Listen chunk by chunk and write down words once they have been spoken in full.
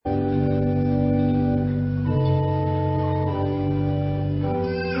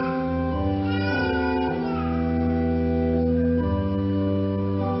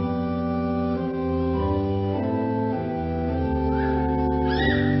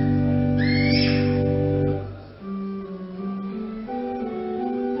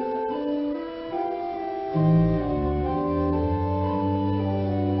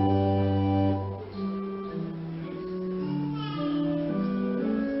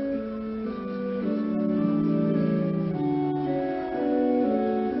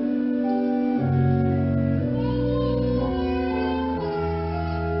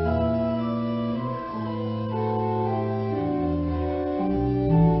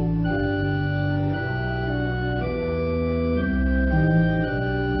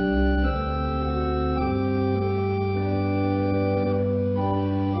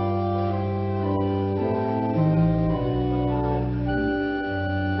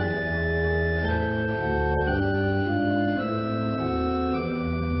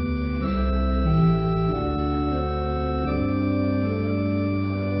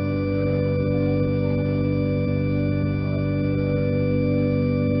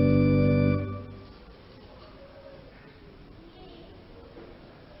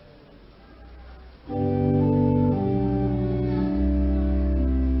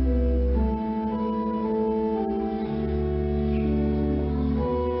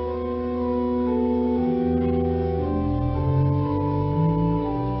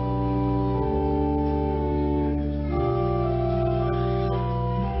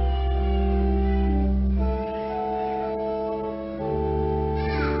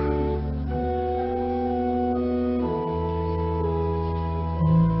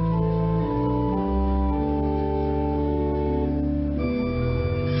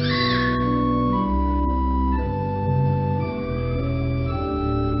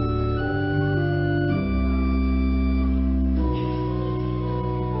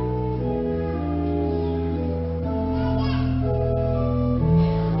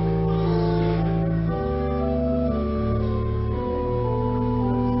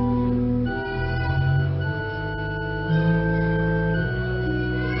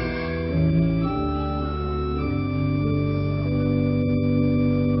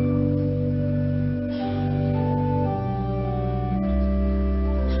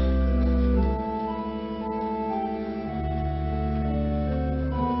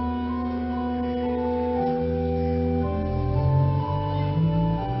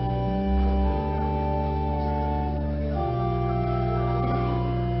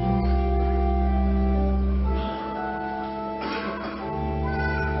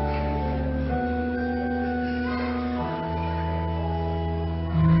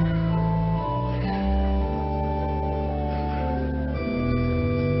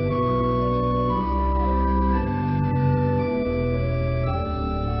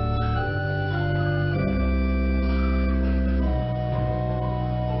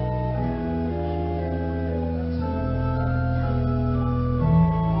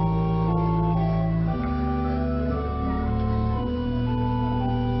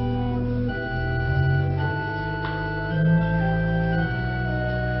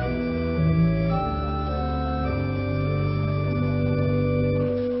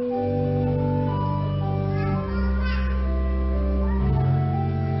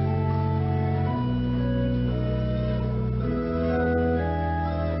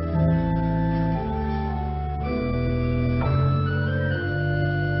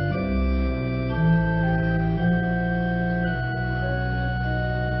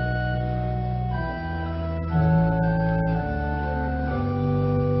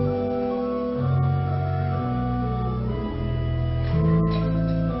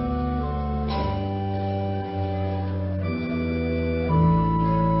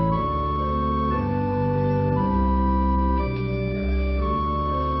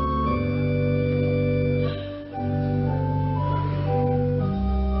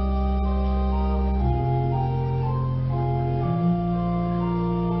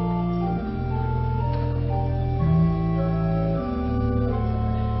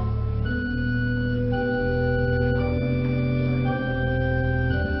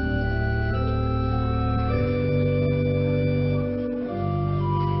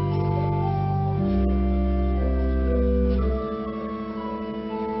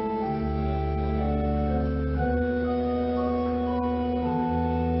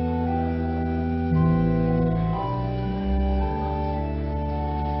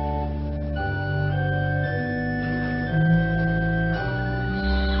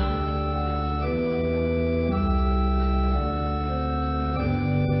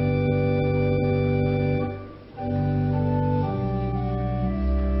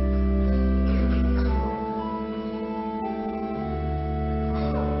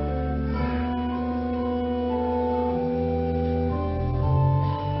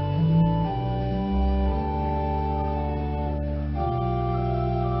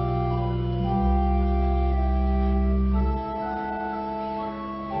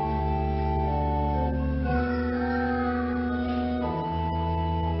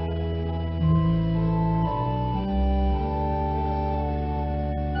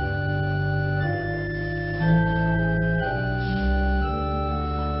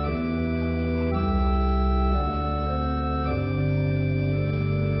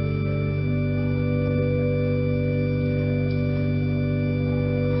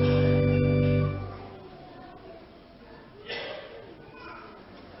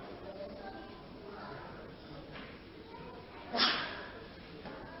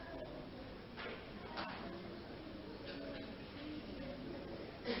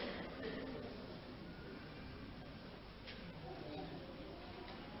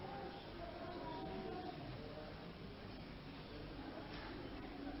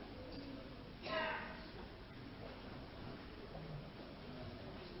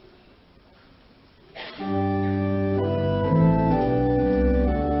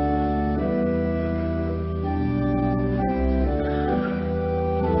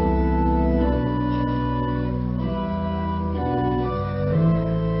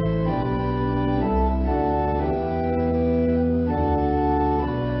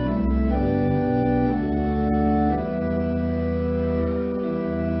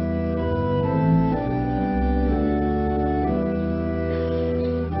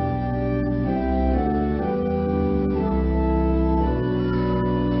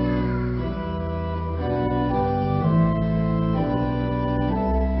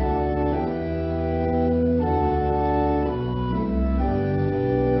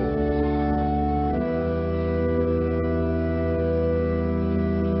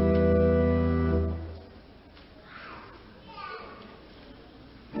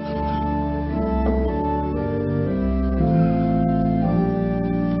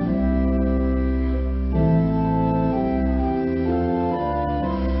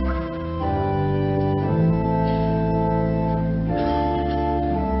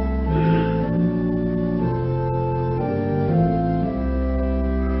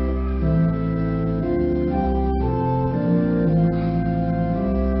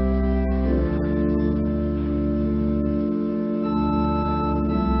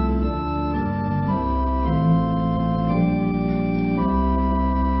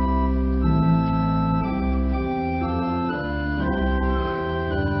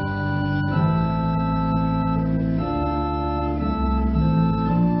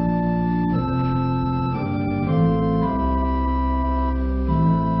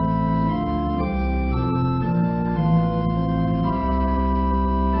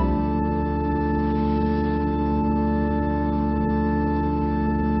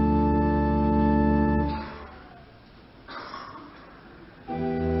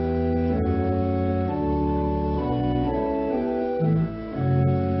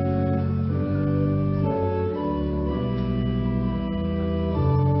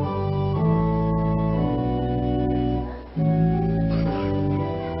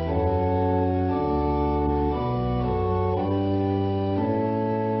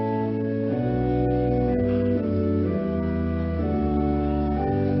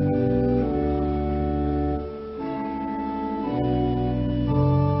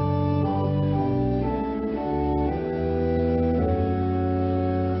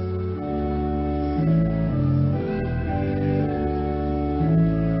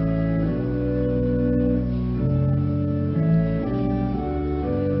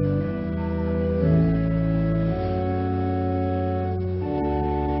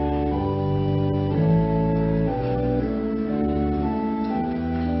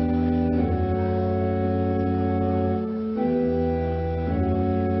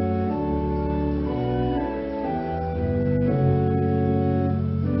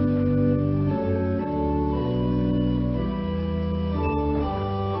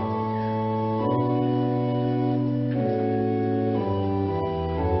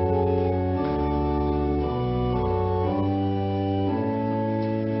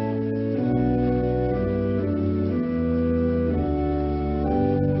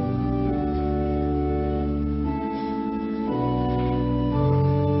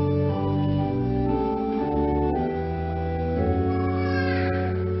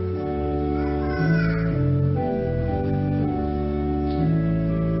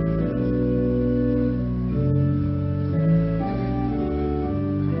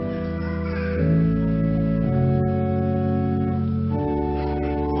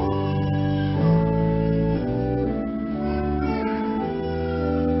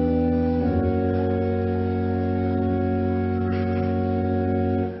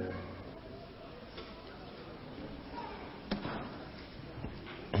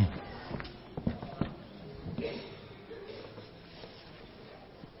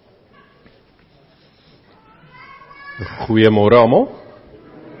Goeiemôre almal.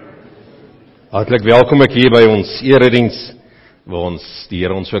 Hartlik welkom ek hier by ons erediens, waar ons die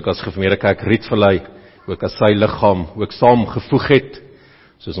Here ons ook as gemeente kerk Rietvallei, ook as sy liggaam, ook saam gevoeg het,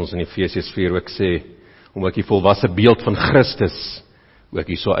 soos ons in Efesiërs 4 ook sê, om ook die volwasse beeld van Christus,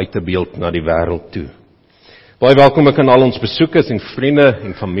 ook hier so uit te beeld na die wêreld toe. Baie welkom ek aan al ons besoekers en vriende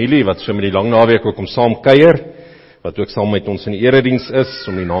en familie, wat so met die lang naweek ook om saam kuier, wat ook saam met ons in die erediens is,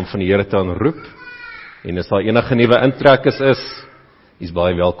 om die naam van die Here te aanroep. En as daar enige nuwe intrekkers is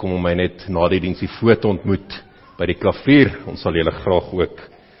baie welkom om my net na die diens die voor te ontmoet by die klavier. Ons sal julle graag ook,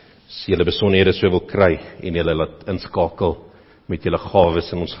 as julle besonderhede so wil kry, en julle laat inskakel met julle gawes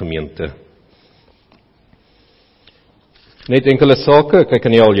in ons gemeente. Net enkele sake, kyk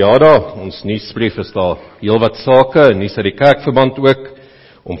in die aljara, ons nuusbrief is daar heel wat sake, nuus uit die kerkverband ook,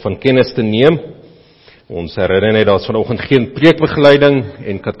 om van kennis te neem. Ons herinner net, daar is vanoggend geen preekbegeleiding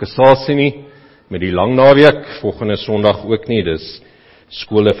en katekisasie nie, met die lang naweek, volgende Sondag ook nie, dis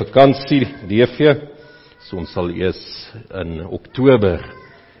skole vakansie, DV, so ons sal eers in Oktober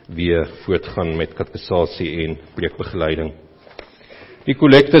weer voortgaan met katekisasie en preekbegeleiding. Die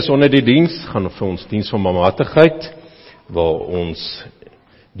kollektes onder die diens, gaan vir ons diens van barmhartigheid, waar ons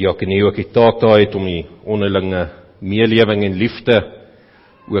diakonie ook die taak daar het om die onderlinge meelewing en liefde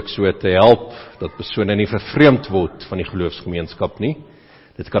ook so te help, dat persone nie vervreemd word van die geloofsgemeenskap nie.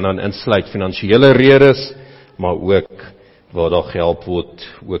 Dit kan dan insluit finansiële redes, maar ook waar daar gehelp word,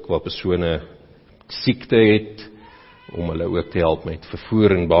 ook waar persone siekte het, om hulle ook te help met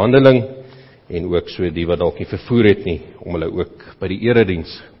vervoer en behandeling, en ook so die wat dalk nie vervoer het nie, om hulle ook by die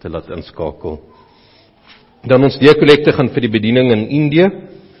erediens te laat inskakel. Dan ons deekollekte gaan vir die bediening in Indië.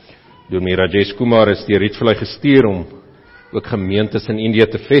 Dominee Rajesh Kumar is deur Rietvallei gestuur om ook gemeentes in Indië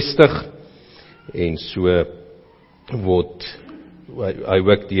te vestig, en so word hy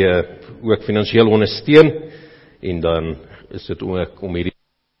ook finansiëel ondersteun, en dan is dit ook om hierdie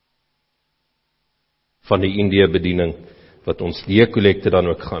van die Indië bediening, wat ons deekollekte dan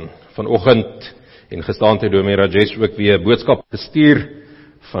ook gaan. Vanoggend en gisterand het Dominee Rajesh ook weer boodskap gestuur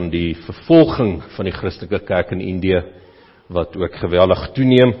van die vervolging van die Christelike kerk in Indië, wat ook geweldig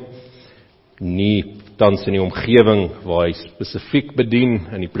toeneem, nie tans in die omgewing waar hy spesifiek bedien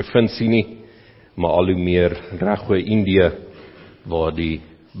in die provinsie nie, maar al hoe meer reg oor Indië, waar die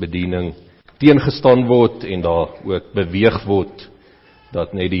bediening teengestaan word en daar ook beweeg word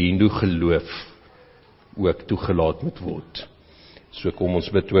dat net die Hindoe geloof ook toegelaat moet word. So kom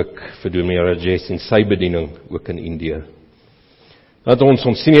ons bid ook vir Dominee Rajesh en sy bediening ook in Indië. Dat ons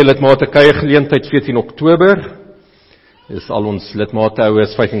senior lidmate kuier geleentheid 14 Oktober, is al ons lidmate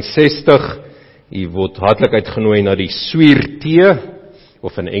ouers 65, u word hartlik uitgenooi na die Swier Tee,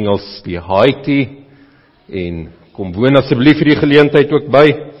 of in Engels die High Tea, en kom woon asseblief vir die geleentheid ook by,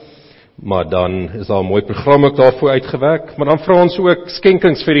 maar dan is daar 'n mooi program ook daarvoor uitgewerk, maar dan vra ons ook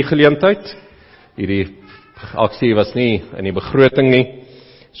skenkings vir die geleentheid. Hierdie aksie was nie in die begroting nie,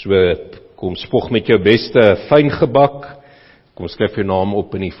 so kom spog met jou beste fyn gebak, kom skryf jou naam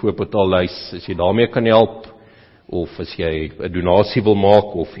op in die voorportaallys, as jy daarmee kan help, of as jy 'n donasie wil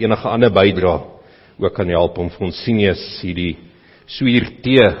maak, of enige ander bydrae ook kan help om vir ons seniors hierdie Swier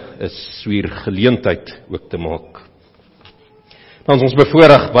Tee is Swier geleentheid ook te maak. Dan is ons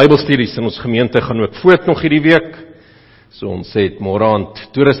bevoorreg, Bybelstudies in ons gemeente gaan ook voort nog hierdie week. So ons het môre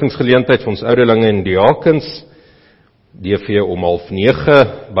aand toerustingsgeleentheid vir ons ouderlinge en diakens, DV om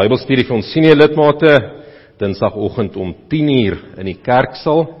 8:30, Bybelstudie vir ons senior lidmate, Dinsdagoggend om 10:00 in die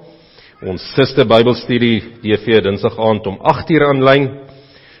kerksaal. Ons suster Bybelstudie, DV Dinsdag aand om 8:00 aanlyn.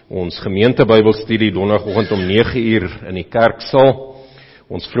 Ons gemeente Bybelstudie Donderdagoggend om 9:00 in die kerksaal.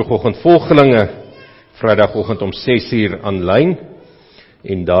 Ons vroegoggend volgelinge Vrydagoggend om 6:00 aanlyn.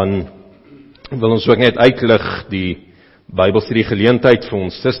 En dan wil ons ook net uitlig die Bybelstudie geleentheid vir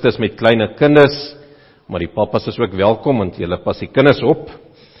ons susters met kleine kinders, maar die pappas is ook welkom, want julle pas die kinders op.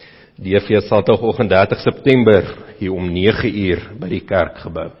 DV Saterdagoggend 30 September hier om 9:00 by die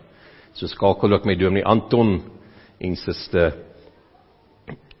kerkgebou. So skakel ook met Dominee Anton en suster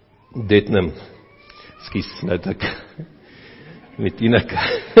Detnem, skus, nou ek met Tineke,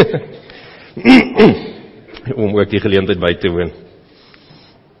 om ook die geleentheid by te woon.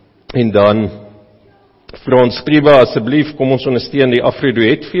 En dan, vir ons skriwe, asseblief, kom ons ondersteun die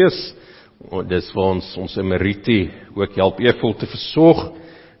Afro-duetfees, dis waar ons emeriti ook help eervol te versorg.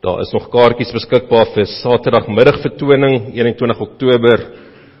 Daar is nog kaartjies beskikbaar vir Saterdagmiddag vertoning, 21 Oktober,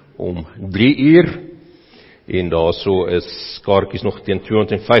 om 3:00, en daarso is kaartjies nog teen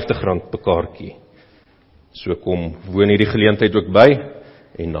R250 per kaartjie. So kom woon hierdie geleentheid ook by,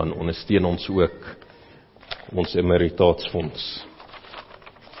 en dan ondersteun ons ook ons emeritaatfonds.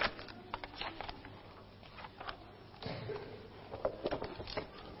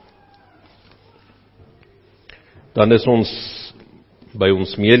 Dan is ons by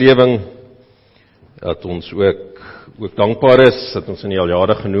ons meelewing, dat ons ook dankbaar is, dat ons in die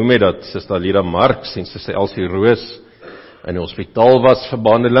aljare genoem het, dat Suster Alida Marx en Suster Elsie Roos in die hospitaal was vir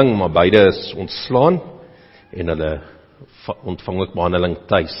behandeling, maar beide is ontslaan, en hulle ontvang ook behandeling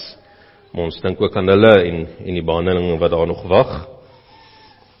tuis. Maar ons dink ook aan hulle en die behandeling wat daar nog wag.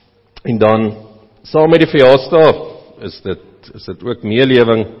 En dan, saam met die verjaarsdag, is dit ook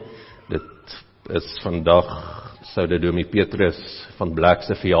meelewing. Dit is vandag, sou dit Dominee Petrus van Blik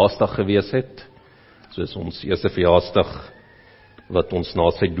se verjaarsdag gewees het. Soos ons eerste verjaarsdag, wat ons na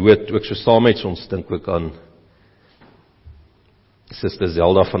sy dood ook so saam het, so ons dink ook aan Suster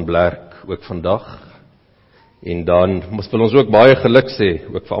Zelda van Blerk, ook vandag. En dan wil ons ook baie geluk sê,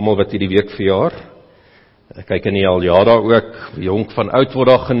 ook vir almal wat hierdie week verjaar. Kyk in die aljara ook, jonk van oud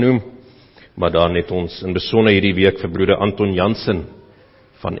word daar genoem, maar dan het ons in besonder hierdie week vir broeder Anton Jansen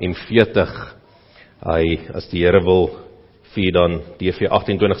van M40. Hy, as die Here wil, vier dan DV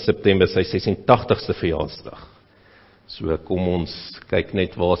 28 September sy 86ste verjaarsdag. So kom ons kyk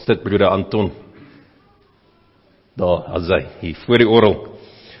net, waar is dit broeder Anton? Daar, as hy, hier voor die orgel.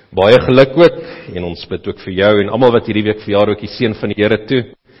 Baie geluk ook, en ons bid ook vir jou, en almal wat hierdie week verjaar ook die seën van die Here toe,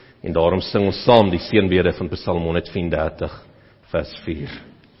 en daarom sing ons saam die seënbede van Psalm 134, vers 4.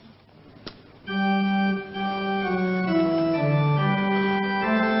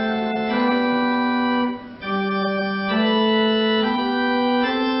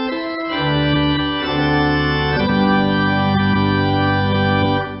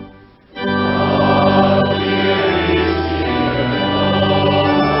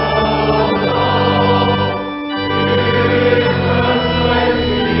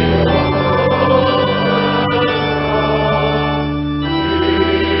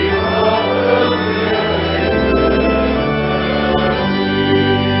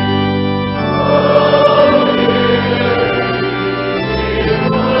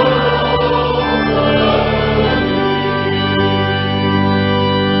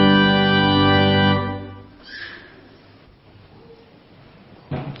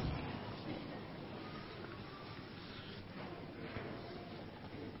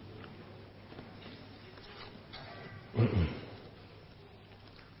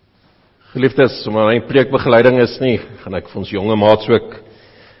 Geliefdes, omdat my preekbegeleiding is nie, gaan ek vir ons jonge maats ook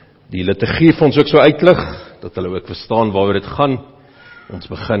die liturgie vir ons ook so uitlig, dat hulle ook verstaan waaroor dit gaan. Ons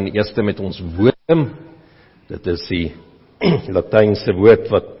begin eers met ons woordem. Dit is die Latynse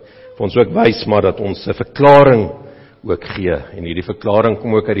woord wat vir ons ook wys, maar dat ons 'n verklaring ook gee. En hierdie verklaring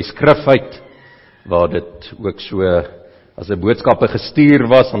kom ook uit die skrif uit, waar dit ook so as 'n boodskappe gestuur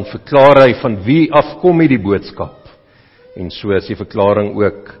was, dan verklaar hy van wie afkom hierdie boodskap. En so is die verklaring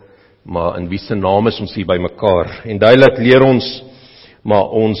ook, maar in wie se naam is ons hier by mekaar. En duidelik leer ons,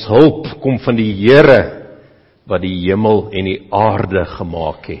 maar ons hulp kom van die Here, wat die hemel en die aarde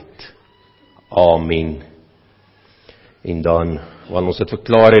gemaak het. Amen. En dan, wanneer ons dit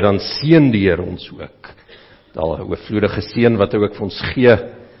verklaar het, dan seën die Here ons ook. Daar oorvloedige seën wat hy ook vir ons gee.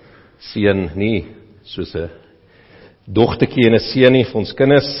 Seën nie soos 'n dogtertjie en 'n seun nie vir ons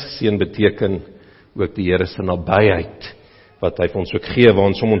kinders. Seën beteken ook die Here se nabyheid, wat hy vir ons ook gee, waar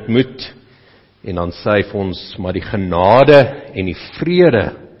ons hom ontmoet. En dan sê hy vir ons, maar die genade en die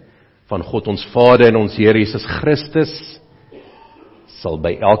vrede van God ons Vader en ons Here Jesus Christus sal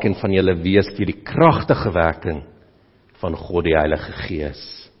by elkeen van julle wees deur die kragtige werking van God die Heilige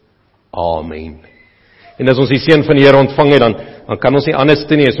Gees. Amen. En as ons die seën van die Here ontvang het, dan kan ons nie anders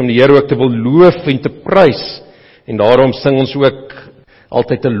doen nie as om die Here ook te wil loof en te prys. En daarom sing ons ook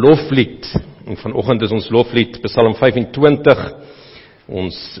altyd 'n loflied. En vanoggend is ons loflied Psalm 25.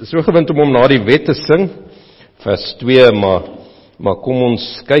 Ons is so gewoond om hom na die wet te sing, vers 2, maar kom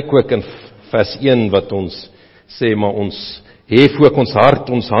ons kyk ook in vers 1 wat ons sê, maar ons hef ook ons hart,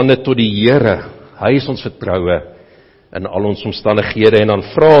 ons hande tot die Here. Hy is ons vertroue in al ons omstandighede, en dan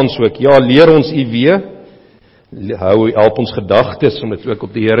vra ons ook, ja, leer ons U weë, help ons gedagtes om dit ook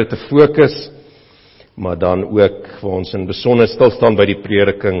op die Here te fokus, maar dan ook waar ons in besonder stil staan by die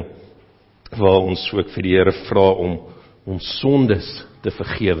prediking, waar ons ook vir die Here vra om ons sondes te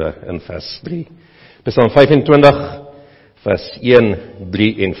vergewe in vers 3. Psalm 25, vers 1,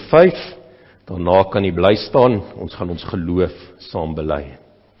 3 en 5. Daarna kan jy bly staan, ons gaan ons geloof saam bely.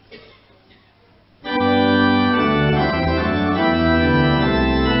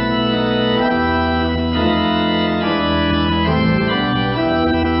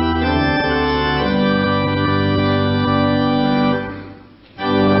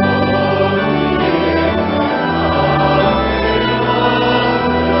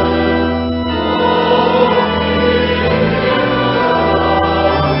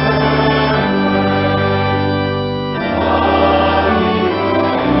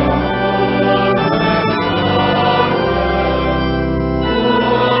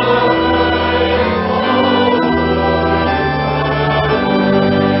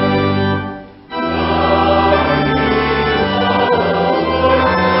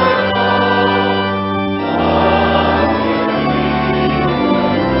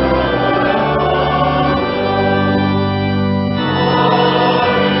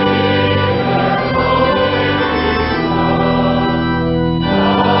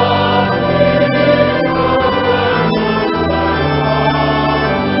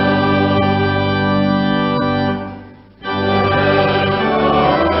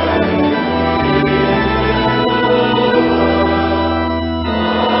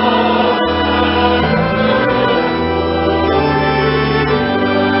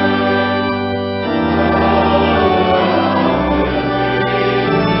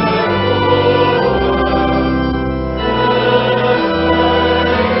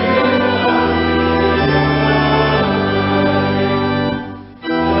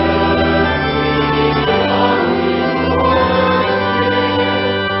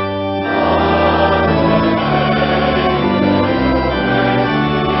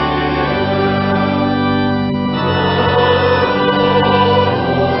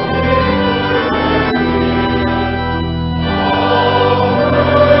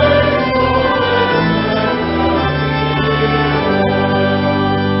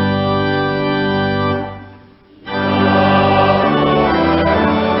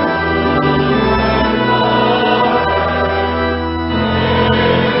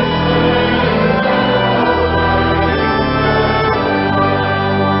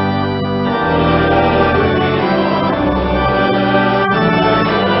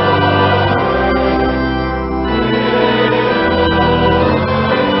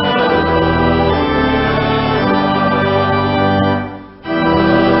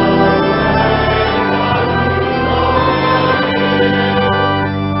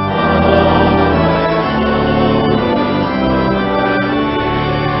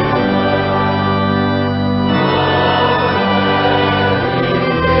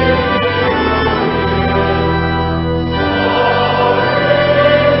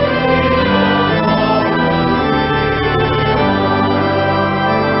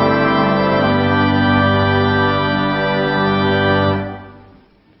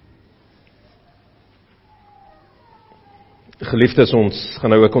 Geliefdes, ons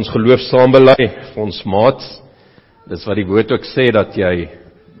gaan nou ook ons geloof saam bely vir ons maats. Dis wat die woord ook sê, dat jy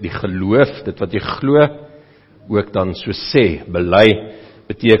die geloof, dit wat jy glo, ook dan so sê, bely,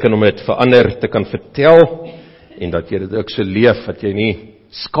 beteken om dit vir ander te kan vertel, en dat jy dit ook so leef, dat jy nie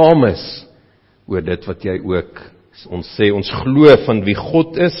skaam is oor dit wat jy ook, ons sê, ons glo van wie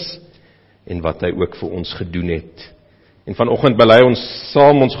God is, en wat hy ook vir ons gedoen het. En vanoggend bely ons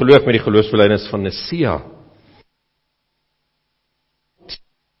saam ons geloof met die geloofsbelijdenis van Nisea.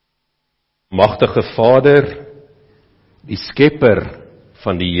 Magtige Vader, die skepper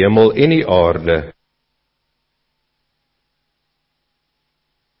van die hemel en die aarde,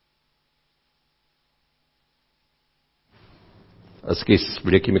 Askies,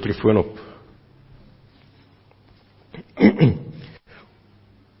 breek die mikrofoon op.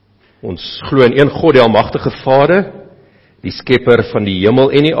 Ons glo in een God, die almagtige Vader, die skepper van die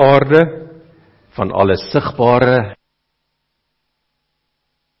hemel en die aarde, van alles sigbare,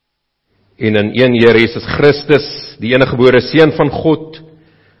 en in een Here Jesus Christus, die eniggebore Seun van God,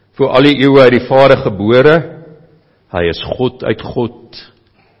 voor al die eeue uit die Vader gebore. Hy is God uit God,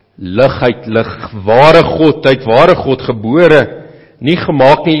 lig uit lig, ware God uit ware God gebore, nie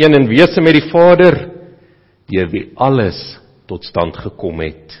gemaak nie, een in wese met die Vader, deur wie alles tot stand gekom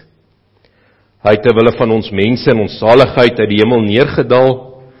het. Hy het ter wille van ons mense en ons saligheid uit die hemel neergedaal,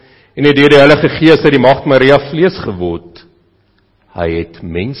 en het deur die Heilige Gees uit die Maagd Maria vlees geword. Hy het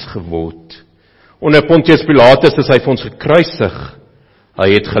mens geword. Onder Pontius Pilatus is hy vir ons gekruisig. Hy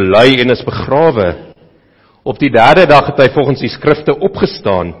het gelei en is begrawe. Op die 3de dag het hy volgens die skrifte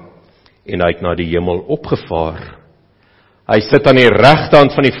opgestaan, en hy het na die hemel opgevaar. Hy sit aan die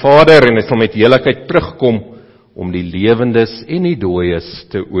regterhand van die Vader, en hy sal met heerlikheid terugkom, om die lewendes en die dooies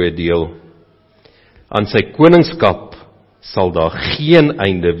te oordeel. Aan sy koningskap sal daar geen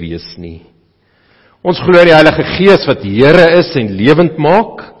einde wees nie. Ons glo in die Heilige Gees wat Here is en lewend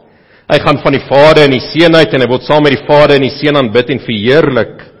maak. Hy gaan van die Vader en die Seun uit, en hy word saam met die Vader en die Seun aanbid en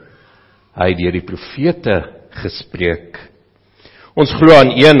verheerlik. Hy het deur die profete gespreek. Ons glo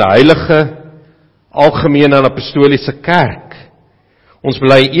aan een heilige, algemene en apostoliese kerk. Ons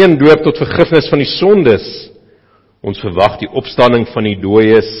bely een doop tot vergifnis van die sondes. Ons verwag die opstanding van die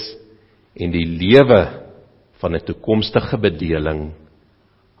dooies en die lewe van 'n toekomstige bedeling.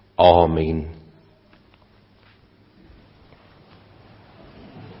 Amen.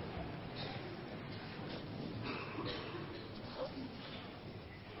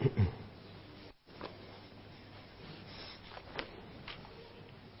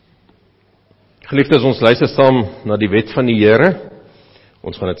 Geliefdes, ons luister saam na die wet van die Here.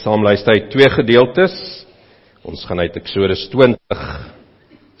 Ons gaan dit saam luister uit 2 gedeeltes. Ons gaan uit Eksodus 20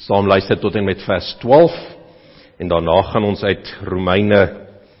 saam luister tot en met vers 12, en daarna gaan ons uit Romeine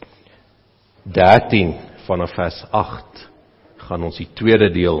 13 vanaf vers 8 gaan ons die tweede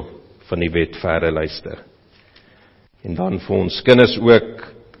deel van die wet verder luister. En dan vir ons kinders ook,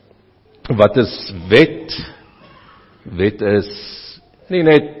 wat is wet? Wet is nie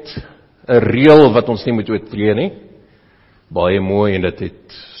net 'n reël wat ons nie moet oortree nie. Baie mooi, en dit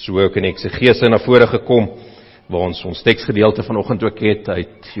het so ook in eksegese na vore gekom, waar ons teksgedeelte vanoggend ook het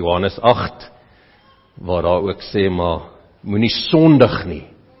uit Johannes 8, waar daar ook sê, maar moenie sondig nie.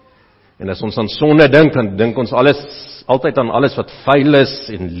 En as ons aan sonde dink, dan dink ons altyd aan alles wat vuil is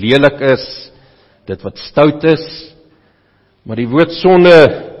en lelik is, dit wat stout is. Maar die woord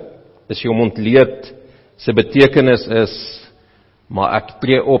sonde, as jy hom ontleed, sy betekenis is, maar ek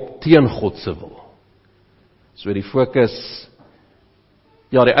tree op teen God se wil. So die fokus,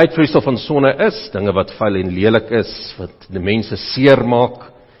 ja, die uitvloeisel van sonde is, dinge wat vuil en lelik is, wat die mense seer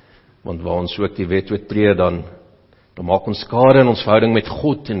maak, want waar ons ook die wet oortree, dan maak ons skade in ons verhouding met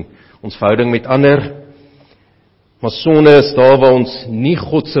God, en ons verhouding met ander. Maar sonde is daar waar ons nie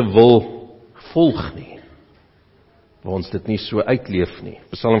God se wil volg nie, waar ons dit nie so uitleef nie.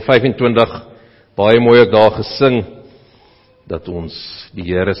 Psalm 25, baie mooi ook daar gesing, dat ons die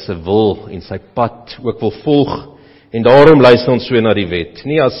Here se wil en sy pad ook wil volg, en daarom luister ons so na die wet.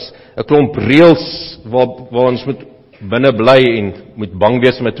 Nie as 'n klomp reëls waar ons moet binne bly en moet bang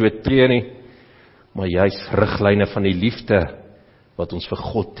wees om dit te oortree nie, maar juis riglyne van die liefde wat ons vir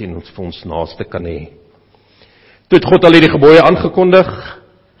God en vir ons naaste kan hê. Toe het God al hierdie gebooie aangekondig: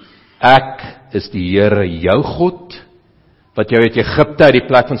 Ek is die Here jou God, wat jou uit Egipte uit die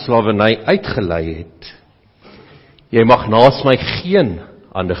plek van slawerny uitgelei het. Jy mag naas my geen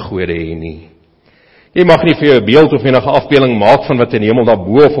ander gode hê nie. Jy mag nie vir jou 'n beeld of enige afbeelding maak van wat in die hemel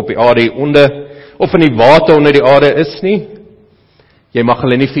daarbo of op die aarde hieronder, of in die water onder die aarde is nie. Jy mag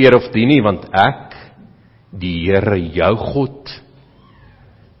hulle nie vereer of dien nie, want ek, die Here jou God,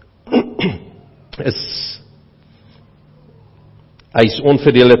 is Hy is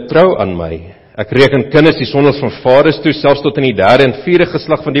onverdeelde trou aan my. Ek reken kinders die sondes van vaders toe, selfs tot in die 3de en 4de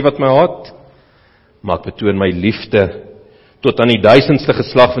geslag van die wat my haat. Maar ek betoon my liefde tot aan die 1000ste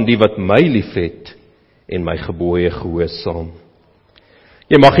geslag van die wat my liefhet en my gebooie gehoorsaam.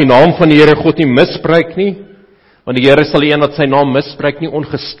 Jy mag die naam van die Here God nie misbruik nie, want die Here sal die een wat sy naam misbruik nie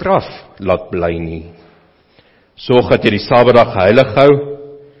ongestraf laat bly nie. Sorg dat jy die Saterdag heilig hou.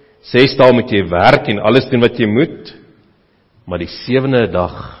 6 dae moet jy werk en alles doen wat jy moet, maar die 7de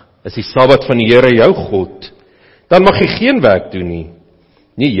dag is die Sabbat van die Here jou God. Dan mag jy geen werk doen nie.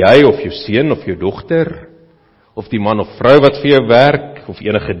 Nie jy of jou seun of jou dogter, of die man of vrou wat vir jou werk, of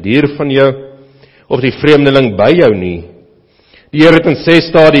enige dier van jou, of die vreemdeling by jou nie. Die Here het in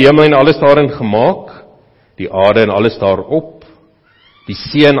 6 dae die hemel en alles daarin gemaak, die aarde en alles daarop, die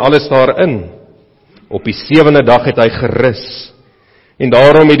see en alles daarin. Op die 7de dag het hy gerus, en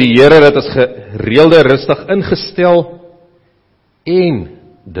daarom het die Here dit as gereelde rustig ingestel, en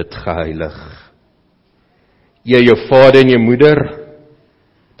dit geheilig. Eer jou vader en jou moeder,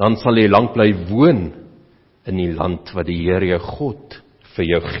 dan sal jy lank bly woon in die land wat die Here jou God vir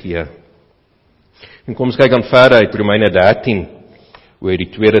jou gee. En kom ons kyk aan verder uit Romeine 13, oor die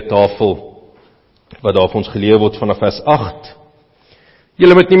tweede tafel, wat daar vir ons geleer word vanaf vers 8.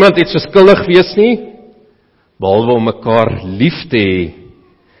 Julle moet niemand iets verskuldig wees nie, behalwe om mekaar lief te hê.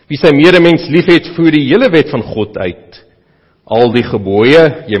 Wie sy medemens lief het, voer die hele wet van God uit. Al die gebooie,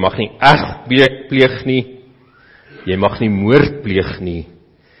 jy mag nie egbreek pleeg nie, jy mag nie moord pleeg nie,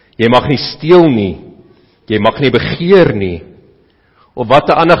 jy mag nie steel nie, jy mag nie begeer nie, of wat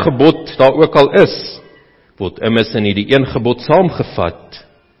 'n ander gebod daar ook al is, word immers in die een gebod saamgevat.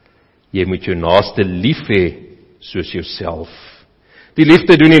 Jy moet jou naaste lief hê soos jouself. Die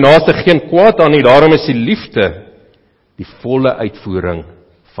liefde doen die naaste geen kwaad aan nie, daarom is die liefde die volle uitvoering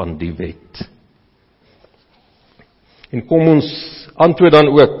van die wet. En kom ons antwoord dan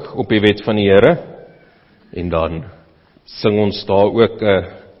ook op die wet van die Here, en dan sing ons daar ook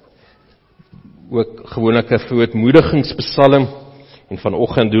gewoonlik 'n verootmoedigingspsalm, en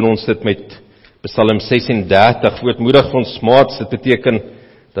vanoggend doen ons dit met Psalm 36, verootmoedig ons maats. Dit beteken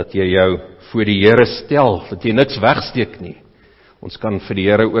dat jy jou voor die Here stel, dat jy niks wegsteek nie. Ons kan vir die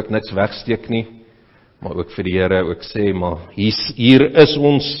Here ook niks wegsteek nie, maar ook vir die Here ook sê, maar hier is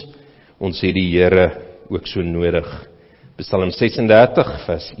ons het die Here ook so nodig. Psalm 36,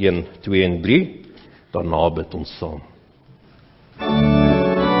 vers 1, 2 en 3, daarna bid ons saam.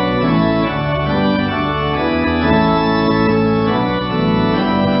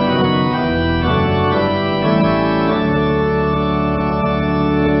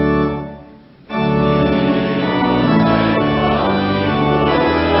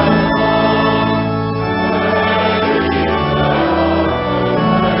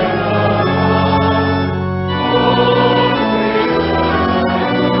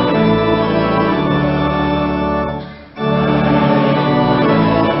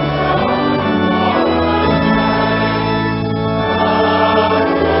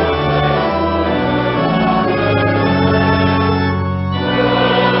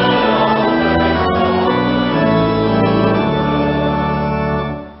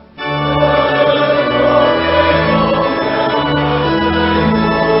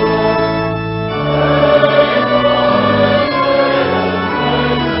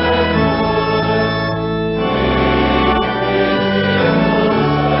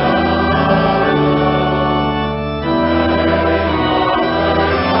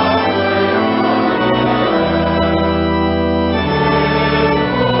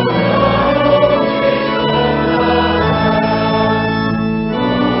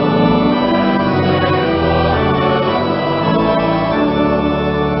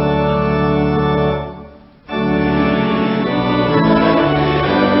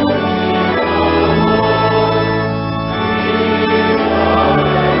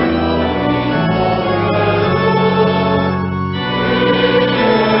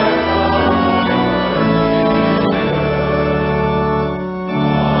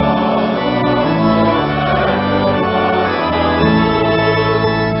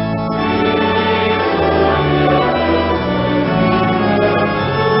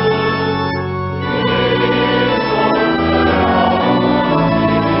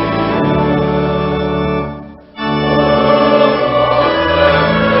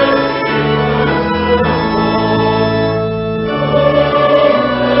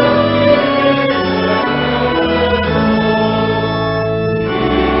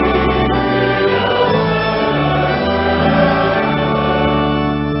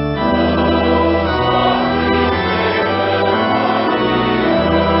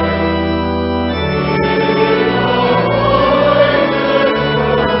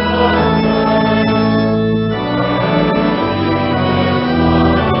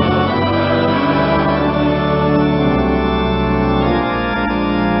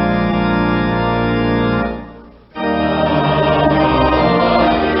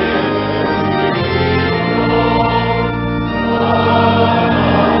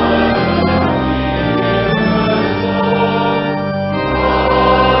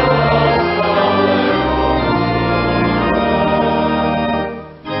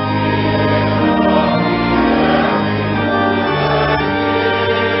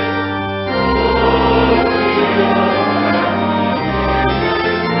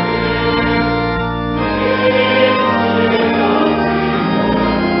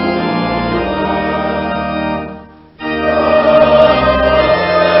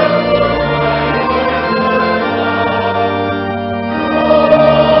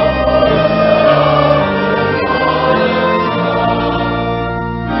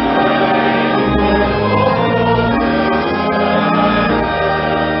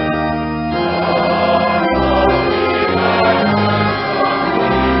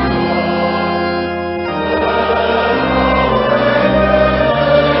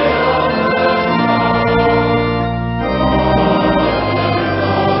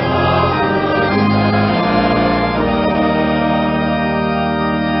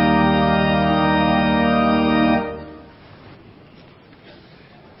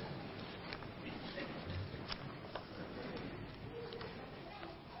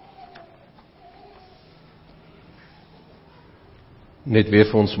 Net weer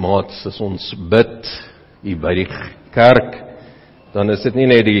vir ons maats, as ons bid hier by die kerk, dan is dit nie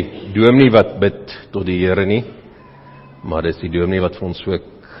net die dominee wat bid tot die Here nie, maar dit is die dominee wat vir ons ook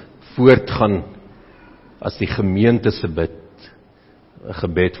voortgaan as die gemeente se bid, 'n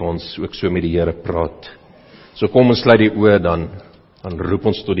gebed waar ons ook so met die Here praat. So kom ons sluit die oë dan roep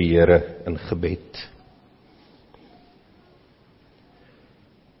ons tot die Here in gebed.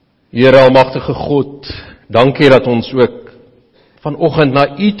 Here almagtige God, dankie dat ons ook vanoggend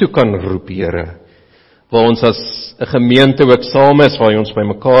na U toe kan roep, Here, waar ons as 'n gemeente ook saam is, waar ons by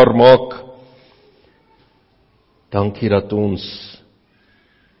mekaar maak. Dankie dat ons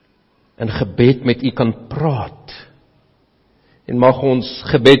in gebed met U kan praat. En mag ons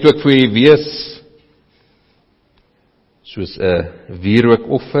gebed ook vir U wees, soos 'n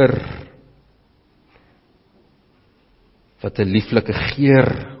wierookoffer, wat 'n lieflike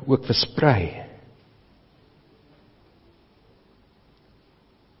geur ook versprei.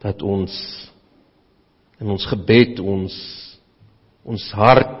 Dat ons in ons gebed ons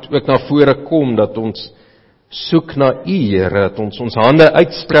hart ook na vore kom, dat ons soek na U, Here, dat ons hande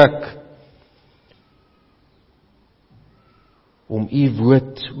uitstrek om U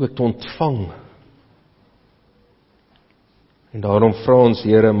woord ook te ontvang. En daarom vra ons,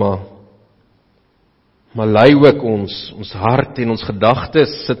 Here, maar lei ook ons hart en ons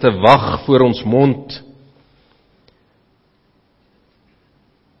gedagtes sit te wag voor ons mond,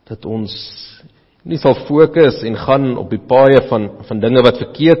 dat ons nie sal fokus en gaan op die paaie van dinge wat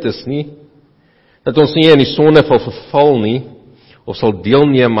verkeerd is nie, dat ons nie in die sonde sal verval nie, of sal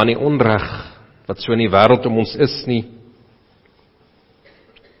deelneem aan die onreg wat so in die wêreld om ons is nie,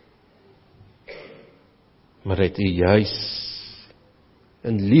 maar dat U juis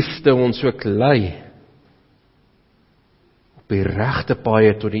in liefde ons ook lei, op die regte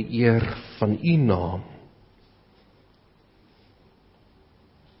paaie tot die eer van U naam.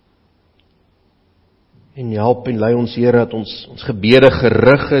 En help en lei ons, Here, dat ons gebede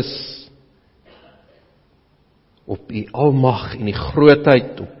gerig is op U almag en die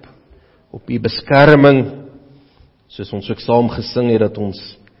grootheid, op U beskerming, soos ons ook saam gesing het, dat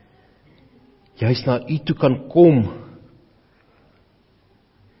ons juis na U toe kan kom,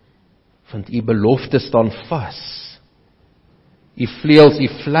 want U beloftes staan vas. U vleuels, U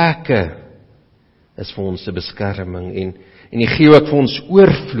vlekke is vir ons 'n beskerming, en U gee ook vir ons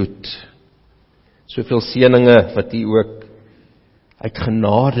oorvloed, soveel seëninge wat U ook uit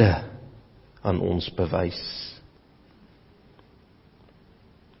genade aan ons bewys.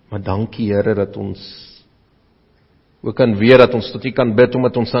 Maar dankie, Here, dat ons ook kan weet dat ons tot U kan bid,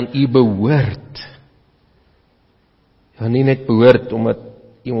 omdat ons aan U behoort. Ja, nie net behoort omdat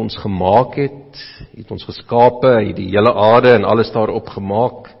U ons gemaak het, U het ons geskape, U het die hele aarde en alles daarop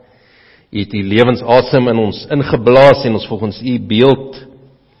gemaak. U het die lewensasem in ons ingeblaas en ons volgens U beeld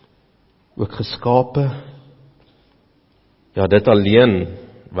ook geskape. Ja, dit alleen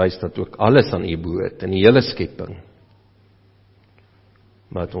wys dat ook alles aan U behoort, in die hele skepping.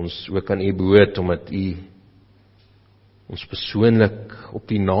 Maar dat ons ook aan U behoort, omdat U ons persoonlik op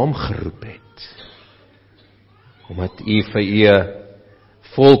die naam geroep het. Omdat U vir U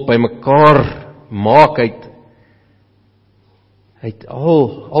volk by mekaar maak uit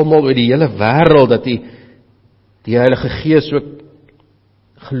almal oor die hele wêreld, dat die Heilige Gees ook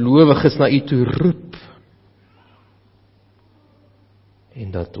gelowiges na U toe roep,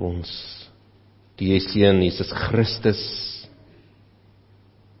 en dat ons die Seun Jesus Christus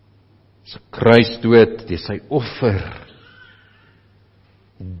se kruisdood, die sy offer,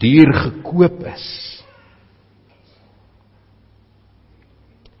 duur gekoop is.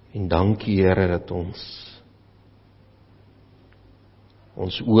 En dankie, Here, dat ons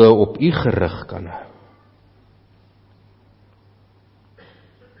oë op U gerig kan hou.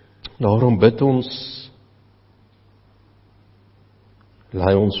 Daarom bid ons,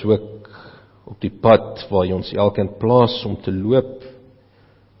 lei ons ook op die pad waar jy ons elkeen plaas om te loop.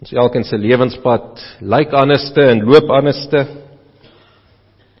 Ons elkeen se lewenspad lyk anderste en loop anderste.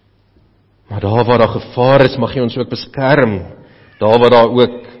 Maar daar waar daar gevaar is, mag jy ons ook beskerm. Daar waar daar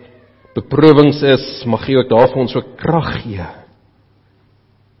ook beprowings is, mag jy ook daar vir ons ook krag gee.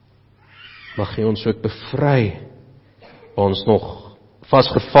 Mag jy ons ook bevry, waar ons nog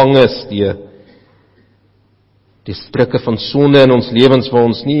vasgevang is die strikke van sonde in ons lewens, waar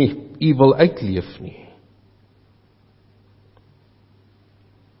ons nie U wil uitleef nie.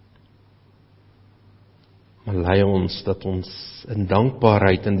 Maar lei ons dat ons in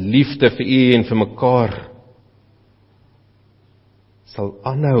dankbaarheid en liefde vir U en vir mekaar sal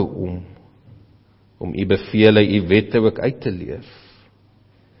aanhou om U bevele, U wette ook uit te leef.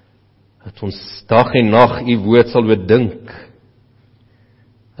 Dat ons dag en nag U woord sal oordink,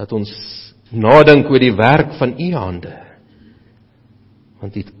 Dat ons nadink oor die werk van U hande,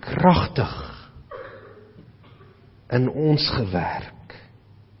 want U het kragtig in ons gewerk.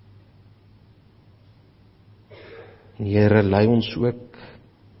 En Here, lei ons ook,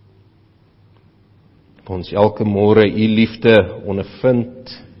 waar ons elke môre U liefde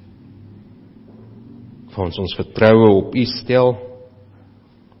ondervind, waar ons vertroue op U stel,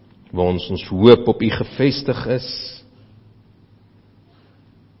 waar ons hoop op U gefestig is.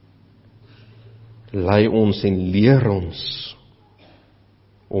 Lei ons en leer ons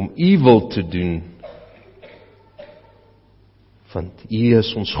om U wil te doen, want U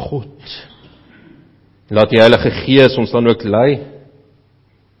is ons God. Laat die Heilige Gees ons dan ook lei,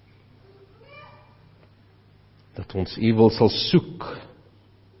 dat ons U wil sal soek,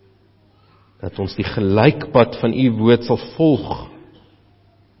 dat ons die gelykpad van U woord sal volg,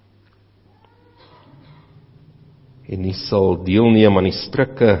 en nie sal deelneem aan die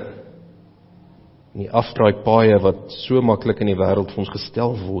strikke, en die afdraaipaaie wat so maklik in die wêreld vir ons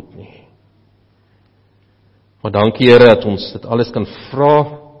gestel word nie. Maar dankie Here dat ons dit alles kan vra,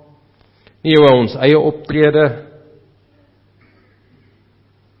 nie oor ons eie optrede,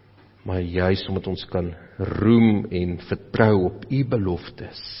 maar juis omdat ons kan roem en vertrou op U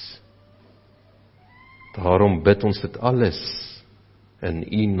beloftes. Daarom bid ons dit alles in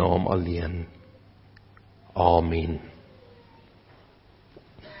U naam alleen. Amen.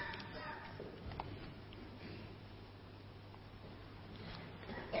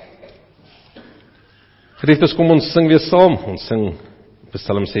 Geliefdes, kom ons sing weer saam. Ons sing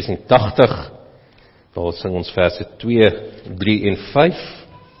Psalm 86, daar sing ons verse 2, 3 en 5.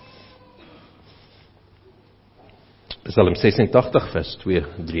 Psalm 86, vers 2,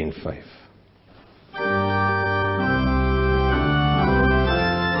 3 en 5. Amen.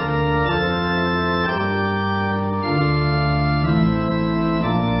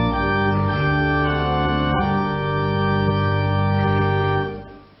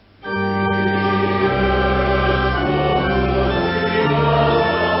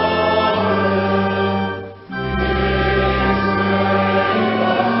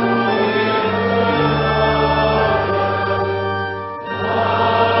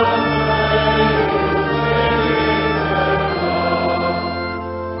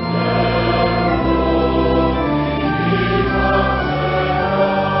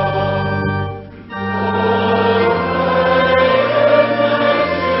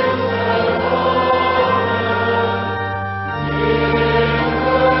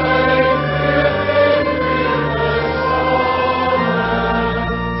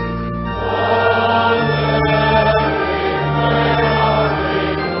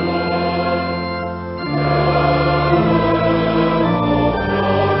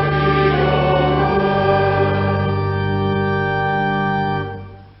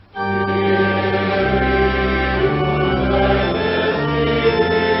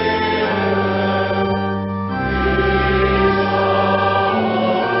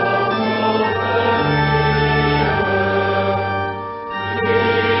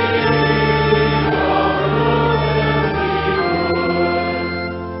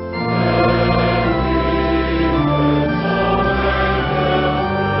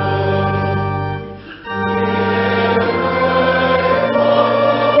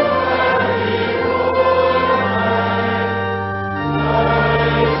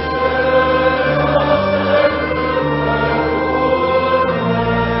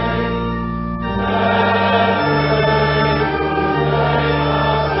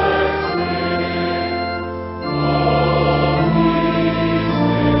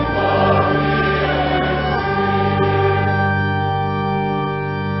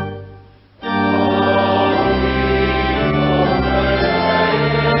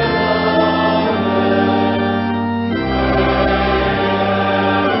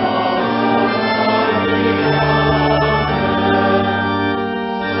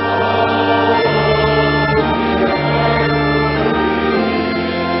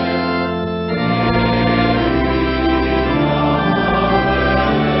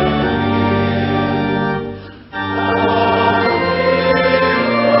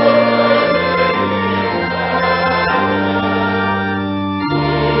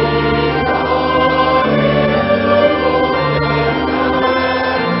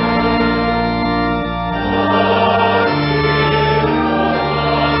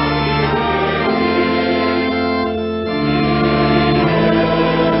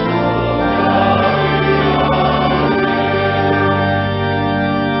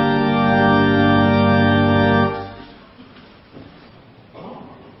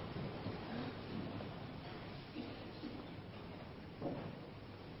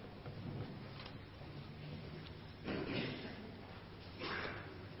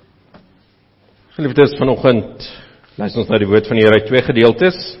 Geliefdes, vanoggend luister ons na die woord van die Here uit twee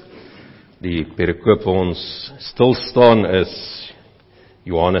gedeeltes. Die perikoop waar ons stil staan is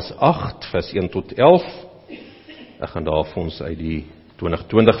Johannes 8 vers 1 tot 11. Ek gaan daar vir ons uit die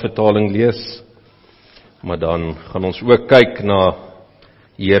 2020 vertaling lees. Maar dan gaan ons ook kyk na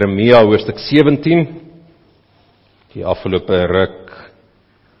Jeremia hoofstuk 17. Die afgelope ruk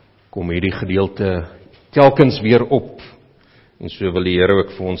kom hierdie gedeelte telkens weer op. En so wil die Here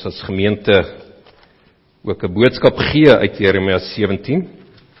ook vir ons as gemeente ook 'n boodskap gee uit Jeremia 17,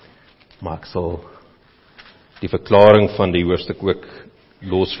 maar ek sal die verklaring van die hoofstuk ook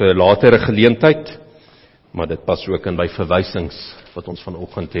los vir 'n latere geleentheid, maar dit pas ook in by verwysings wat ons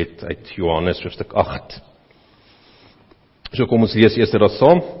vanoggend het uit Johannes hoofstuk 8. So kom ons lees eers dit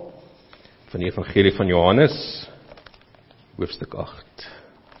saam van die evangelie van Johannes hoofstuk 8.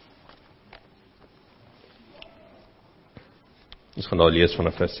 Ons gaan nou lees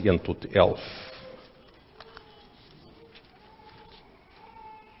vanaf vers 1 tot 11.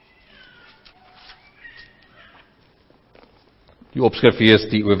 Die opskrif hier is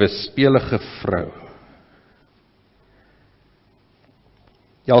die owerspelige vrou.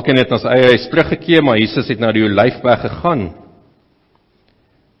 Elkeen het na sy eie huis teruggekeer, maar Jesus het na die Olyfberg gegaan.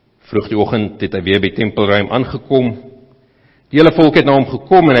 Vroeg die oggend het hy weer by die tempelruim aangekom. Die hele volk het na hom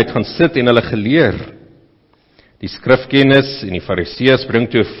gekom en hy het gaan sit en hulle geleer. Die skrifkennis en die fariseërs bring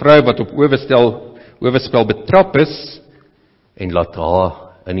toe 'n vrou wat op owerspel betrap is en laat haar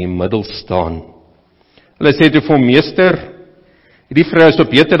in die middel staan. Hulle sê toe vir hom: Meester, die vrou is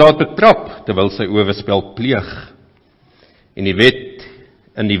op heterdaad betrap, terwyl sy owerspel pleeg. In die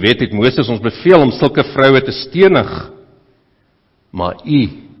wet het Moses ons beveel om sulke vroue te stenig. Maar u,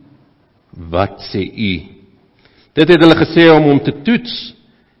 wat sê u? Dit het hulle gesê om hom te toets,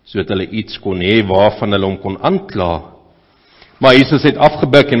 sodat hulle iets kon hê waarvan hulle hom kon aankla. Maar Jesus het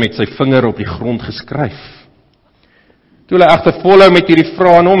afgebuk en met sy vinger op die grond geskryf. Toe hulle egter volhou met hierdie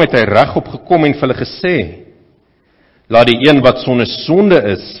vrae aan hom, het hy regop gekom en vir hulle gesê: Laat die een wat sonder sonde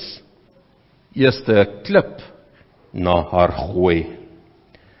is, eers 'n klip na haar gooi.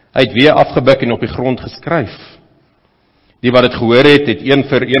 Hy het weer afgebuk en op die grond geskryf. Die wat dit gehoor het, het een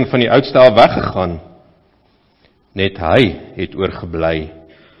vir een van die oudste af weggegaan. Net hy het oorgebly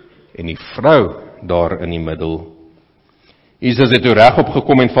en die vrou daar in die middel. Jesus het toe regop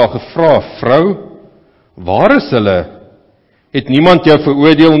gekom en vir haar gevra: Vrou, waar is hulle? Het niemand jou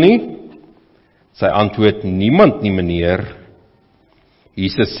veroordeel nie? Sy antwoord: Niemand nie, meneer.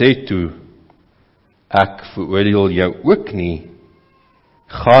 Jesus sê toe: Ek veroordeel jou ook nie.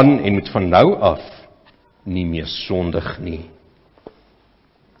 Gaan en moet van nou af nie meer sondig nie.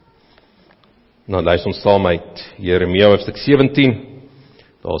 Nou luister ons saam uit Jeremia hoofstuk 17.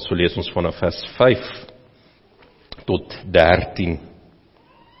 Daarso lees ons vanaf vers 5 tot 13.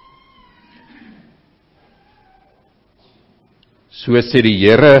 So sê die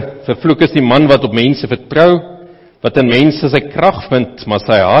Here: Vervloek is die man wat op mense vertrou, wat in mense sy krag vind, maar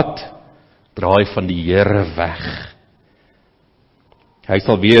sy hart draai van die Here weg. Hy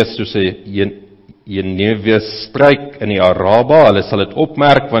sal wees soos 'n jeneweesspruit in die Araba. Hulle sal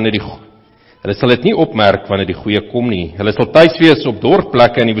dit nie opmerk wanneer die goeie kom nie. Hulle sal tuis wees op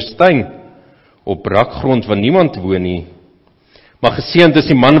dorpsplekke in die woestyn, op brakgrond waar niemand woon nie. Maar geseënd is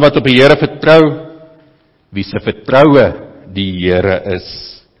die man wat op die Here vertrou, wie se vertroue die Here is.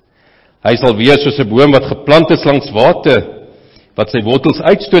 Hy sal wees soos 'n boom wat geplant is langs water, wat sy wortels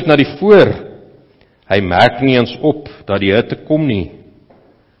uitstoot na die voor. Hy merk nie eens op dat die hitte kom nie.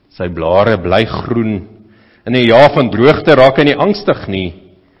 Sy blare bly groen. In 'n jaar van droogte raak hy nie angstig nie,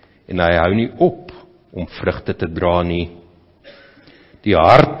 en hy hou nie op om vrugte te dra nie. Die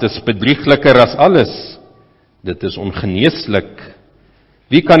hart is bedriegliker as alles. Dit is ongeneeslik.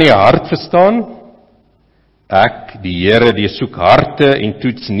 Wie kan die hart verstaan? Ek, die Here, die soek harte en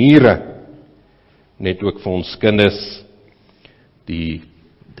toets niere. Net ook vir ons kinders, die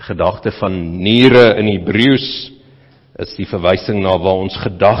gedagte van niere in Hebreëus is die verwysing na waar ons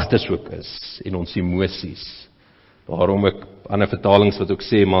gedagtes ook is en ons emosies. Daarom ook ander vertalings wat ook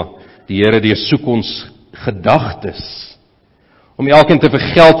sê, maar die Here die soek ons gedagtes, om elkeen te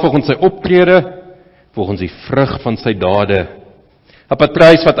vergeld volgens sy optrede, volgens die vrug van sy dade. 'n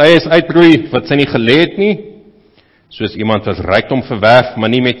Patrys wat eies uitbroei, wat sy nie gelê het nie, soos iemand wat rykdom verwerf, maar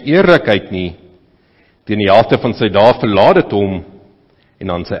nie met eerlikheid nie. Teen die helfte van sy dae verlaat dit hom, en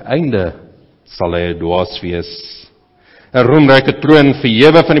aan sy einde sal hy 'n dwaas wees. 'n roemryke troon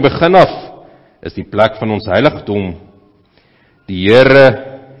verhewe van die begin af, is die plek van ons heiligdom. Die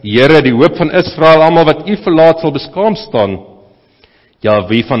Here, die hoop van Israel, almal wat u verlaat sal beskaam staan. Ja,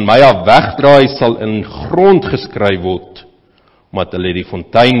 wie van my af wegdraai, sal in grond geskryf word. omdat hulle die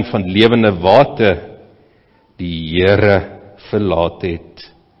fontein van lewende water, die Here verlaat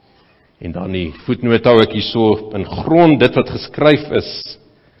het. En dan die voetnoot hou ek hierso, in grond dit wat geskryf is,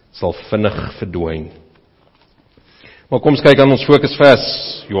 sal vinnig verdwyn. Maar kom ons kyk aan ons fokusvers,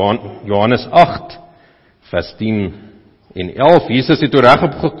 Johannes 8, vers 10 en 11. Jesus het toe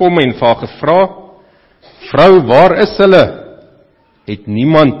regop gekom en vir haar gevra, vrou, waar is hulle? Het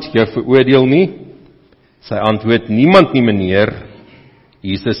niemand jou veroordeel nie? Sy antwoord, niemand nie, meneer.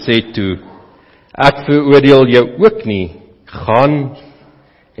 Jesus sê toe, ek veroordeel jou ook nie, gaan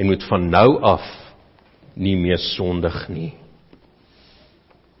en moet van nou af nie meer sondig nie.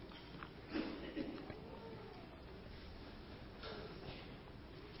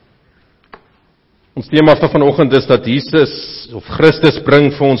 Ons tema van vanoggend is dat Jesus of Christus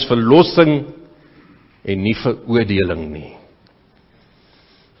bring vir ons verlossing en nie veroordeling nie.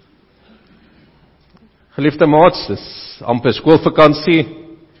 Geliefde maats, dis amper skoolvakansie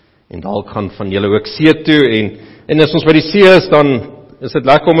en dalk gaan van julle ook see toe en as ons by die see is, dan is dit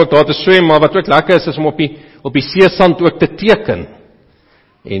lekker om ook daar te swem, maar wat ook lekker is om op die seesand ook te teken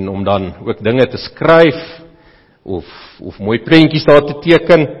en om dan ook dinge te skryf of mooi prentjies daar te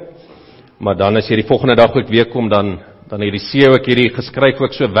teken. Maar dan as jy die volgende dag ook weer kom, dan het die see ook hierdie geskryf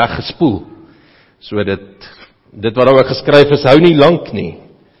ook so weggespoel. So dit wat daar ook geskryf is, hou nie lank nie.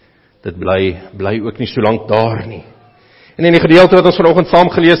 Dit bly ook nie so lank daar nie. En in die gedeelte wat ons vanoggend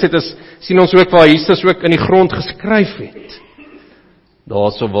saam gelees het, sien ons ook waar Jesus ook in die grond geskryf het.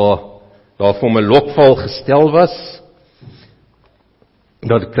 Daarso waar daar vir hom 'n lokval gestel was.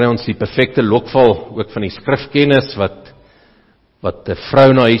 Dat kry ons die perfekte lokval ook van die skrifkennis wat 'n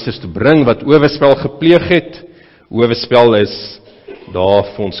vrou na Jesus toe bring, wat oorspel gepleeg het. Oorspel is daar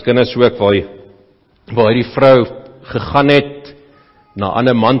vir ons kinders ook, waar die vrou gegaan het na 'n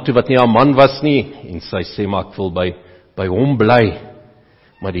ander man toe wat nie haar man was nie, en sy sê, maar ek wil by hom bly.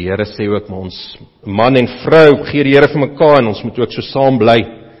 Maar die Here sê ook, maar ons man en vrou gee die Here vir mekaar, en ons moet ook so saam bly.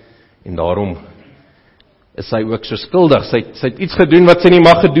 En daarom is sy ook so skuldig. Sy het iets gedoen wat sy nie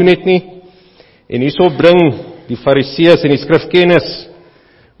mag gedoen het nie. En hierso bring die Fariseërs en die skrifkenners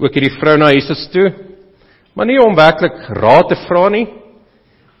ook hierdie vrou na Jesus toe, maar nie om werklik raad te vra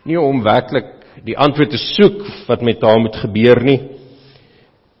nie om werklik die antwoord te soek wat met haar moet gebeur nie.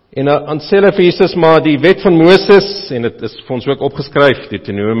 En dan sê hulle vir Jesus, maar die wet van Moses, en dit is vir ons ook opgeskryf,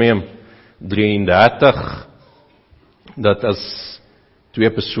 Deuteronomium 33, dat as twee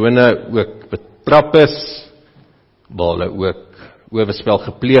persone ook betrap is, waar hulle ook oorspel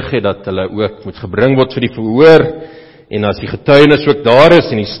gepleeg het, dat hulle ook moet gebring word vir die verhoor, en as die getuienis ook daar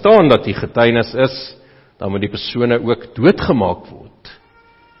is, en die staan dat die getuienis is, dan moet die persone ook doodgemaak word,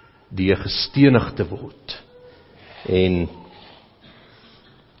 die gestenig te word. En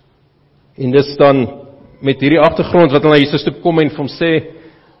dis dan met hierdie agtergrond wat hulle na Jesus toe kom en vir hom sê,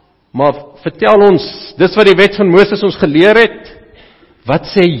 maar vertel ons, dis wat die wet van Moses ons geleer het, wat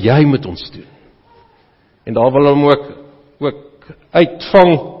sê jy moet ons doen? En daar wil hom ook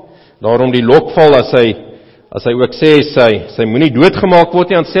uitvang, daarom die lokval, as hy ook sê, sy moenie doodgemaak word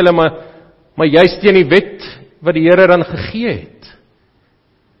nie, dan sê hulle, maar jy steen die wet wat die Here dan gegee het.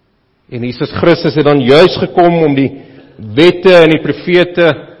 En Jesus Christus het dan juis gekom om die wette en die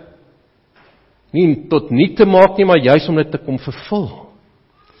profete nie tot niet te maak nie, maar juis om dit te kom vervul.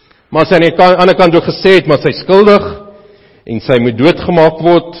 Maar as hy aan die ander kant ook gesê het, maar sy skuldig, en sy moet doodgemaak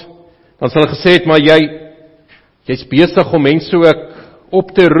word, dan sal hy gesê het, maar jy's besig om mense ook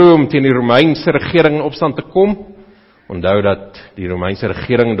op te roem teen die Romeinse regering in opstand te kom. Onthou dat die Romeinse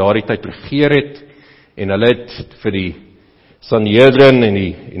regering daardie tyd regeer het, en hulle het vir die Sanhedrin en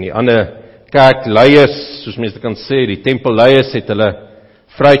die ander kerkleiers, soos mense kan sê, die tempelleiers, het hulle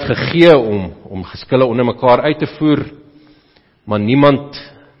vryheid gegee om geskille onder mekaar uit te voer, maar niemand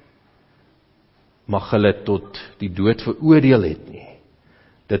mag hulle tot die dood veroordeel het nie.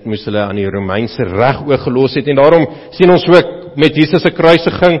 Dit moes hulle aan die Romeinse reg oorgelos het, en daarom sien ons ook met Jesus se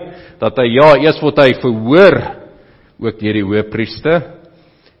kruisiging, dat hy, eers word hy verhoor, ook deur die hoëpriester,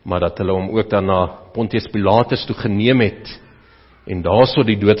 maar dat hulle hom ook dan na Pontius Pilatus toe geneem het, en daarso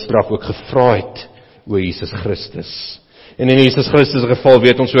die doodstraf ook gevra het oor Jesus Christus. En in Jesus Christus geval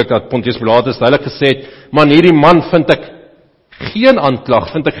weet ons ook dat Pontius Pilatus duidelik gesê het, man, hierdie man vind ek geen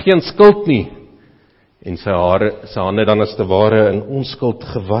aanklag, vind ek geen skuld nie, en sy hande dan as te ware in onskuld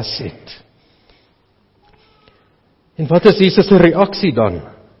gewas het. En wat is Jesus se reaksie dan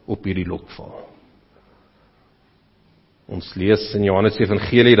op hierdie lokval? Ons lees in Johannes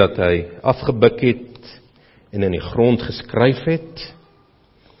Evangelie dat hy afgebuk het en in die grond geskryf het,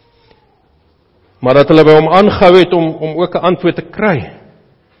 maar dat hulle by hom aangehou het om ook 'n antwoord te kry,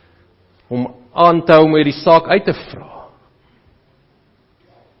 om aan te hou om hierdie saak uit te vra.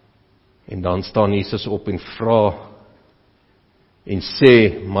 En dan staan Jesus op en vra en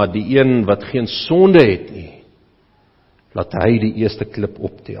sê, maar die een wat geen sonde het nie, laat hy die eerste klip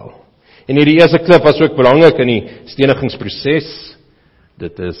optel. En hierdie eerste klip was ook belangrik in die stenigingsproses.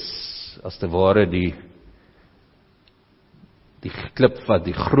 Dit is as te ware die klip wat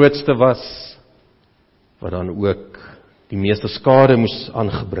die grootste was, wat dan ook die meeste skade moes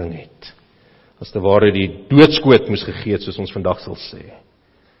aangebring het. As te ware die doodskoot moes gegee het, soos ons vandag sal sê.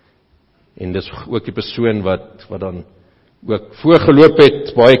 En dis ook die persoon wat dan ook voorgeloop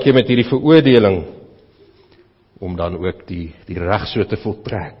het, baie keer met hierdie veroordeling, om dan ook die reg so te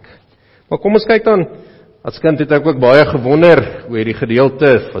voltrek. Maar kom ons kyk dan, as kind het ek ook baie gewonder oor hierdie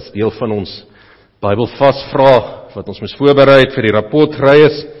gedeelte, was deel van ons Bybelvasvraag, wat ons moes voorberei het vir die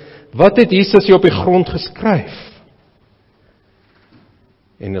rapportreis. Wat het Jesus hier op die grond geskryf?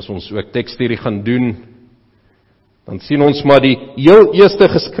 En as ons ook tekststudie gaan doen, dan sien ons maar die heel eerste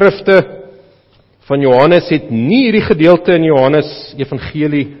geskrifte van Johannes het nie hierdie gedeelte in Johannes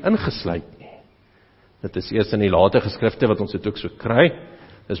Evangelie ingesluit nie. Dit is eers in die late geskrifte wat ons dit ook so kry.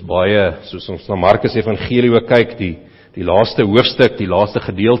 Dis baie, soos ons na Markus Evangelie ook kyk, die laaste hoofstuk, die laaste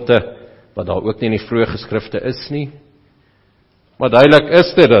gedeelte, wat daar ook nie in die vroeë geskrifte is nie. Maar duidelik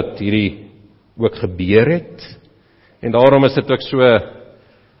is dit dat hierdie ook gebeur het, en daarom is dit ook so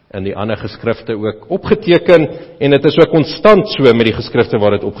in die ander geskrifte ook opgeteken, en dit is ook konstant so met die geskrifte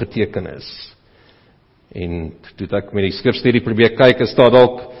waar dit opgeteken is. En toe ek met die skrifstudie probeer kyk, is daar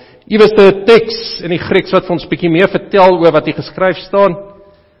dalk iewers 'n teks in die Grieks wat vir ons bietjie meer vertel oor wat hier geskryf staan,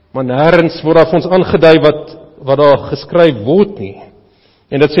 maar nêrens word daar vir ons aangedui wat daar geskryf word nie.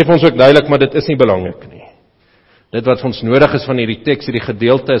 En dit sê vir ons ook duidelik, maar dit is nie belangrik nie. Dit wat vir ons nodig is van hierdie teks, hierdie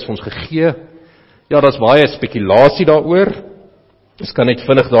gedeelte is vir ons gegee. Ja, daar's baie spekulasie daaroor. Ons kan net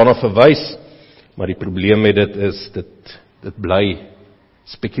vinnig daarna verwys, maar die probleem met dit is, dit bly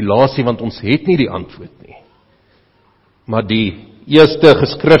spekulasie, want ons het nie die antwoord nie. Maar die eerste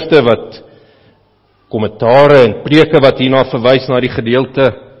geskrifte wat, kommentare en preke wat hierna verwys na die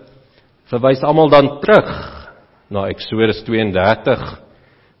gedeelte, verwys almal dan terug na Eksodus 32,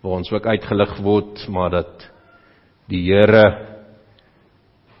 waar ons ook uitgelig word, maar dat die Here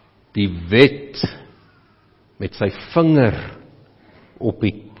die wet met sy vinger op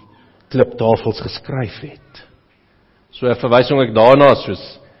die kliptafels geskryf het. So 'n verwysing ook daarna,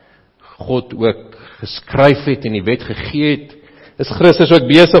 soos God ook geskryf het en die wet gegee het, is Christus ook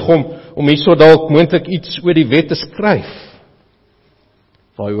besig om hierso dalk moontlik iets oor die wet te skryf,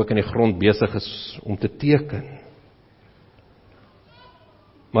 waar hy ook in die grond besig is om te teken.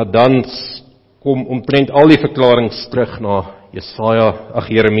 Maar dan kom omtrent al die verklaringe terug na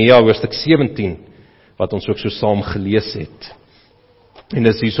Jeremia hoofstuk 17, wat ons ook so saam gelees het. En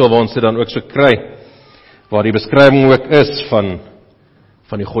dis hierso waar ons dit dan ook so kry, waar die beskrywing ook is van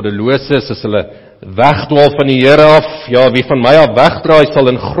die goddeloses, as hulle wegdwaal van die Here af, ja, wie van my af wegdraai sal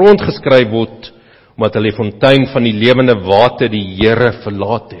in grond geskryf word, omdat hulle die fontein van die lewende water die Here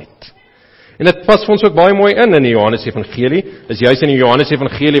verlaat het. En dit pas vir ons ook baie mooi in die Johannes Evangelie. Dis juist in die Johannes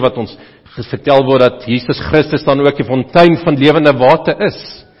Evangelie wat ons vertel word dat Jesus Christus dan ook die fontein van lewende water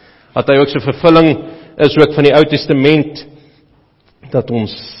is. Dat hy ook so vervulling is ook van die Ou Testament, dat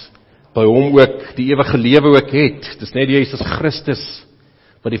ons by hom ook die ewige lewe ook het. Dis net Jesus Christus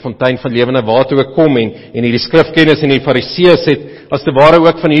wat die fontein van lewende water ook kom, en hierdie skrifkenners en die Fariseërs het as te ware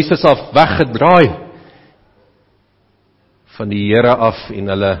ook van Jesus af weggedraai, van die Here af, en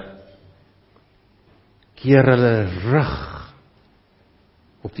hulle keer hulle rug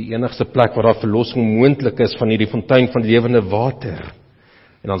op die enigste plek waar daar verlossing moontlik is, van hierdie fontein van lewende water.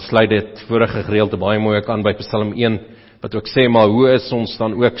 En dan sluit dit vorige gedeelte baie mooi ook aan by Psalm 1, wat ook sê, maar hoe is ons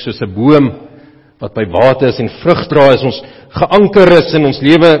dan ook soos 'n boom wat by water is en vrug dra, is ons geanker is in ons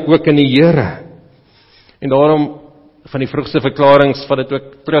lewe ook in die Here. En daarom van die vroegste verklaringe vat dit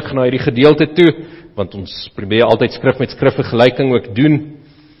ook terug na hierdie gedeelte toe, want ons probeer altyd skrif met skrif vergelyking ook doen,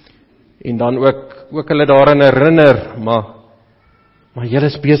 en dan ook hulle daaraan herinner, maar julle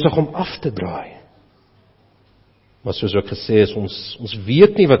is besig om af te draai. Maar soos ook gesê is, ons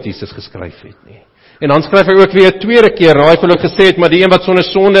weet nie wat Jesus geskryf het nie. En dan skryf hy ook weer 'n tweede keer, nou hy het ook gesê het, maar die een wat sonder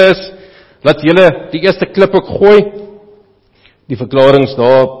sonde is, laat julle die eerste klip ook gooi. Die verklaringe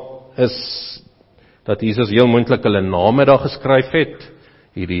daar is, dat Jesus heel moontlik hulle name daar geskryf het.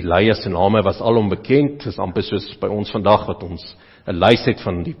 Hierdie leiers se name was alom bekend, is amper soos by ons vandag, wat ons 'n lys het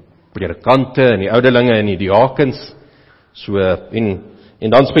van die predikante en die ouderlinge en die diakens. So, en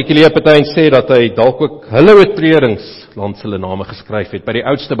dan spekuleer party en sê dat hy dalk ook hulle oortredings langs hulle name geskryf het, by die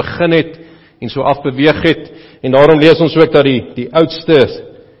oudste begin het en so afbeweeg het, en daarom lees ons ook dat die oudste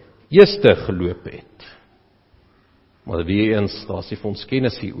eerste geloop het. Maar wie eens, daar is nie vir ons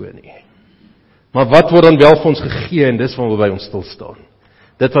kennis hieroor nie. Maar wat word dan wel vir ons gegee, en dis waar by ons stil staan.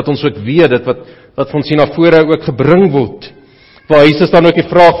 Dit wat ons ook weet, dit wat vir ons hier na vore ook gebring word. Waar Jesus dan ook die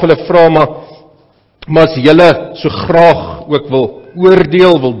vraag vir hulle vra, maar as julle so graag ook wil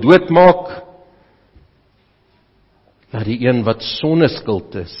oordeel, wil doodmaak, laat die een wat sonder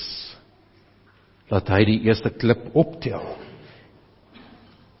skuld is, laat hy die eerste klip optel.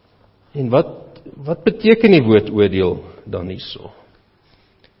 En wat beteken die woord oordeel dan hierso?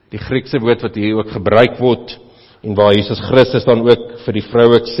 Die Griekse woord wat hier ook gebruik word, en waar Jesus Christus dan ook vir die vrou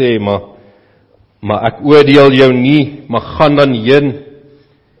ook sê, maar ek oordeel jou nie, maar gaan dan heen,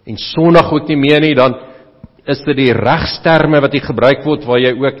 en sondig ook nie meer nie, dan is dit die regsterme wat hier gebruik word, waar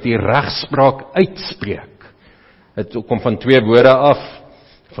jy ook die regspraak uitspreek. Het kom van 2 woorde af,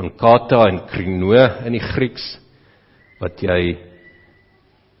 van kata en krino in die Grieks, wat jy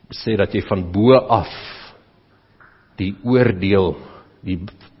sê dat jy van bo af die oordeel,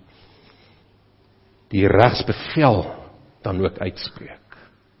 die regsbevel dan ook uitspreek.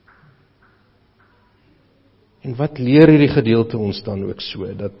 En wat leer hierdie gedeelte ons dan ook so,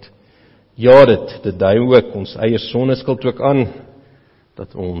 dat ja, dit dui ook ons eie sondeskuld ook aan,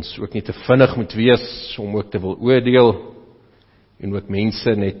 dat ons ook nie te vinnig moet wees om ook te wil oordeel, en ook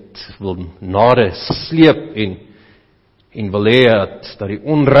mense net wil nade sleep en wil hê dat die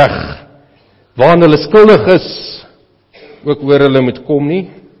onreg waaraan hulle skuldig is, ook oor hulle moet kom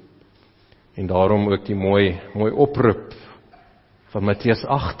nie. En daarom ook die mooi oproep van Matteus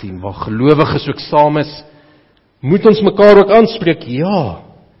 18, waar gelowiges ook saam is, moet ons mekaar ook aanspreek, ja,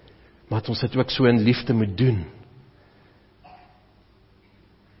 maar dat ons dit ook so in liefde moet doen.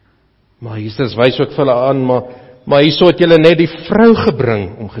 Maar Jesus wys ook vir hulle aan, maar hierso het julle net die vrou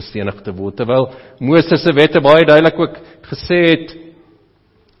gebring om gestenig te word, terwyl Moses se wette baie duidelik ook gesê het,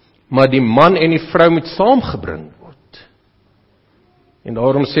 maar die man en die vrou moet saamgebring word. En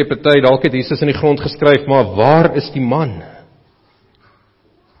daarom sê party, dalk het Jesus in die grond geskryf, maar waar is die man?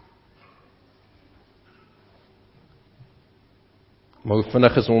 Maar hoe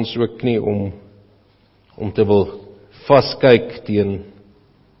vinnig is ons ook nie om te wil vaskyk teen,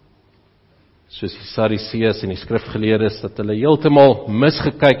 soos die Sadduseërs en die skrifgeleerdes, dat hulle heeltemal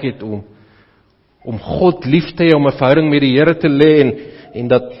misgekyk het om God lief te hê, om 'n verhouding met die Here te lê, en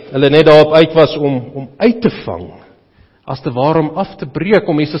dat hulle net daarop uit was om uit te vang, as te ware om af te breek,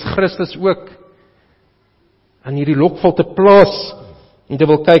 om Jesus Christus ook aan hierdie lokval te plaas, en te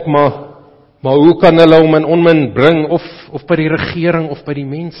wil kyk, maar hoe kan hulle hom in onmin bring, of by die regering, of by die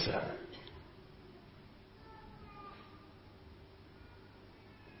mense?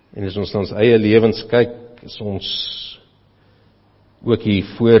 En as ons na ons eie lewens kyk, is ons ook hier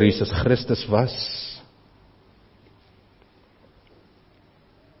voor Jesus Christus was,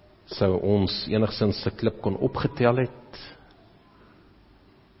 sou ons enigstens 'n klip kon opgetel het?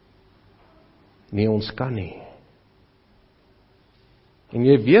 Nee, ons kan nie. En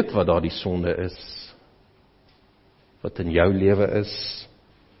jy weet wat daardie sonde is, wat in jou lewe is,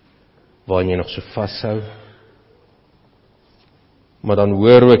 waarin jy nog so vashou. Maar dan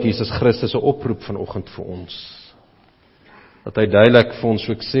hoor ook Jesus Christus 'n oproep vanoggend vir ons, dat hy duidelik vir ons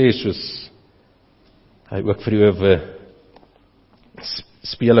ook sê, soos hy ook vir die owe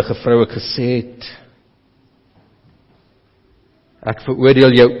spelige vrou ook gesê het, ek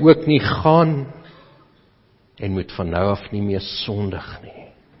veroordeel jou ook nie, gaan en moet van nou af nie meer sondig nie.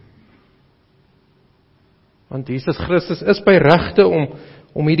 Want Jesus Christus is by regte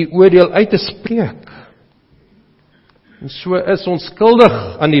om hierdie oordeel uit te spreek. En so is ons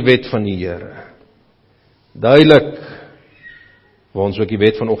skuldig aan die wet van die Here. Duidelik, waar ons ook die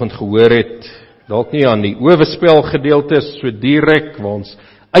wet vanoggend gehoor het, dalk nie aan die oorspel gedeeltes so direk, waar ons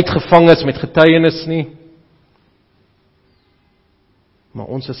uitgevang is met getuienis nie, maar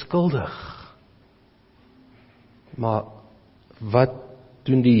ons is skuldig. Maar wat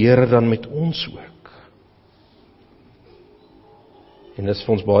doen die Here dan met ons ook? En dis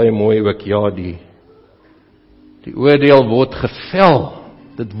vir ons baie mooi ook, ja, die oordeel word gevel.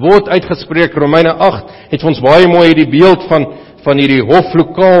 Dit word uitgespreek. Romeine 8 het vir ons baie mooi die beeld van hierdie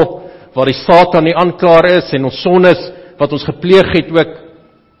hoflokaal, waar die Satan die aanklaer is, en ons sondes wat ons gepleeg het ook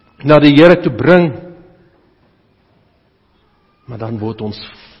na die Here toe bring. Maar dan word ons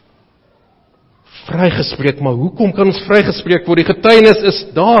vrygespreek. Maar hoekom kan ons vrygespreek word? Die getuienis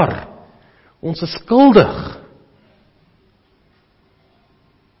is daar. Ons is skuldig.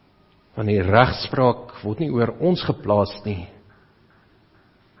 Want die regspraak word nie oor ons geplaas nie,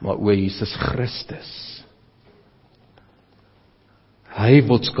 maar oor Jesus Christus. Hy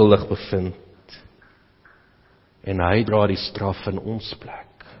word skuldig bevind, en hy dra die straf in ons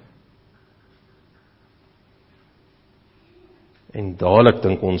plek. En dadelik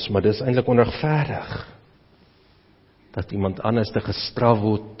dink ons, maar dis eintlik onregverdig, dat iemand anders te gestraf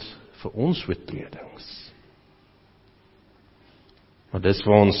word vir ons oortredings. Maar dis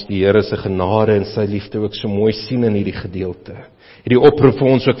waar ons die Here se genade en sy liefde ook so mooi sien in hierdie gedeelte. Hierdie oproep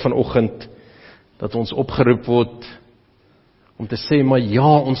vir ons ook vanoggend, dat ons opgeroep word om te sê, maar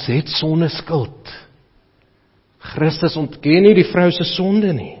ja, ons het sondeskuld. Christus ontken nie die vrou se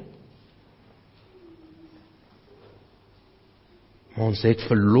sonde nie. Maar ons het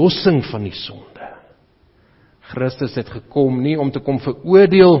verlossing van die sonde. Christus het gekom nie om te kom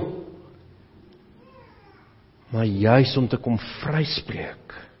veroordeel, maar juis om te kom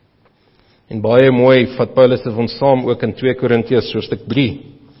vryspreek. En baie mooi vat Paulus dit ons saam ook in 2 Korintiërs hoofstuk 3.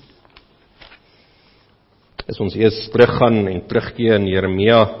 As ons eers teruggaan en terugkeer in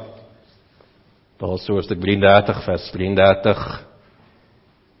Jeremia, daar so hoofstuk 33 vers 33,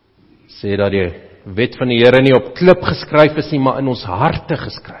 sê dat die wet van die Here nie op klip geskryf is nie, maar in ons harte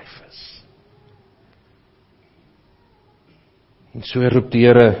geskryf is. En so roep die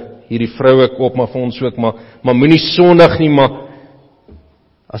Here hierdie vrou ook op, maar vir ons ook, maar moenie sondig nie, maar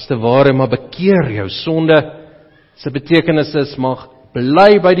as te ware, maar bekeer jou sonde. Sy betekenis is, maar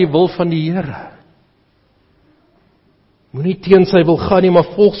bly by die wil van die Here. Moenie teen sy wil gaan nie,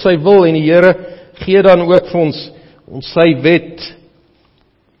 maar volg sy wil, en die Here gee dan ook vir ons sy wet,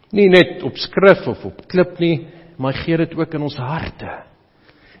 nie net op skrif of op klip nie, maar hy gee dit ook in ons harte.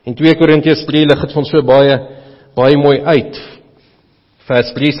 En 2 Korintiërs 3 lig dit vir ons so baie mooi uit.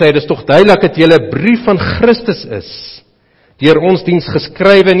 Vers 3 sê, dis tog duidelik dat julle 'n brief van Christus is, deur ons diens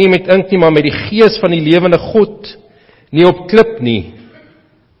geskrywe, nie met ink nie, maar met die gees van die lewende God, nie op klip nie,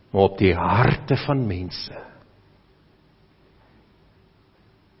 maar op die harte van mense.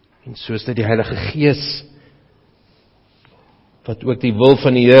 En so is dit die Heilige Gees, wat ook die wil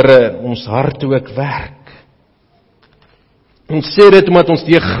van die Here in ons harte ook werk. Ons sê dit omdat ons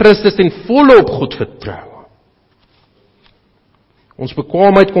deur Christus ten volle op God vertrou. Ons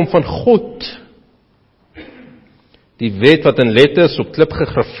bekwaamheid kom van God. Die wet wat in letters op klip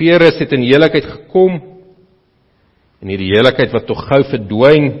gegraveer is, het in heiligheid gekom. En hierdie heiligheid wat tog gou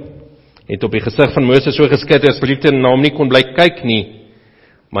verdwyn, het op die gesig van Moses so geskitter as Briete na hom nie kon bly kyk nie.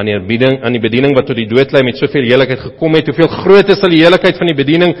 Maar aan die bediening wat tot die dood lei met soveel heiligheid gekom het, hoeveel groter sal die heiligheid van die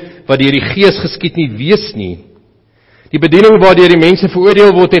bediening wat deur die Gees geskied nie wees nie. Die bediening waardeur die mense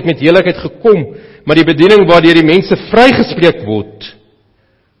veroordeel word, het met heiligheid gekom, maar die bediening waardeur die mense vrygespreek word,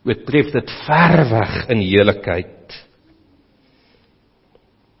 oortref dit ver weg in heiligheid.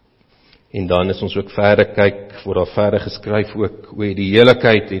 En dan is ons ook verder kyk, word daar verder geskryf ook oor die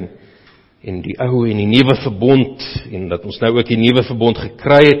heiligheid en die ou en die nuwe verbond, en dat ons nou ook die nuwe verbond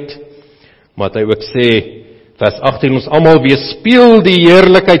gekry het, maar dat hy ook sê, vers 18, ons almal weerspieël die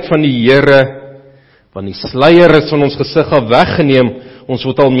heerlikheid van die Here, want die sluier is van ons gesig af weggeneem, ons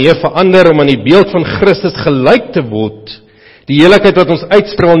word al meer verander om aan die beeld van Christus gelyk te word. Die heiligheid wat ons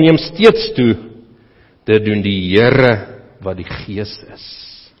uitstraal neem steeds toe, dit doen die Here wat die Gees is.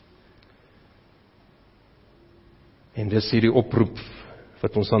 En dis hierdie oproep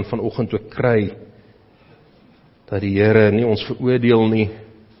wat ons dan vanoggend ook kry, dat die Here nie ons veroordeel nie.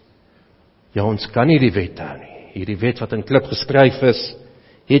 Ja, ons kan nie die wet hou nie. Hierdie wet wat in klip geskryf is,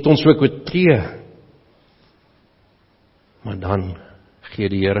 het ons ook oortree. Maar dan gee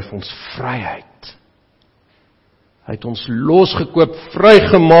die Here vir ons vryheid. Hy het ons losgekoop,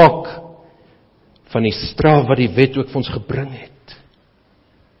 vrygemaak van die straf wat die wet ook vir ons gebring het.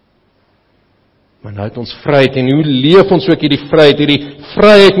 Maar nou het ons vryheid, en hoe leef ons ook hierdie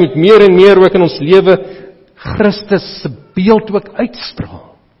vryheid moet meer en meer ook in ons lewe Christus se beeld ook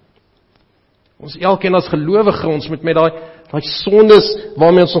uitstraal. Ons elkeen as gelowige, ons moet met daai sondes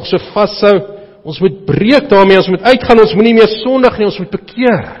waarmee ons nog so vashou, ons moet breek daarmee, ons moet uitgaan, ons moet nie meer sondig nie, ons moet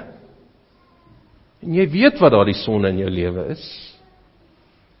bekeer. En jy weet wat daardie sonde in jou lewe is.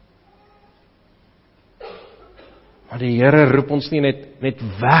 Maar die Here roep ons nie net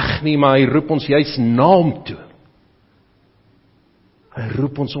weg nie, maar hy roep ons juis na hom toe. Hy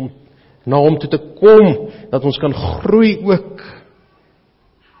roep ons om na hom toe te kom, dat ons kan groei ook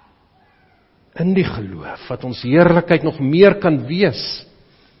in die geloof, dat ons heerlikheid nog meer kan wees.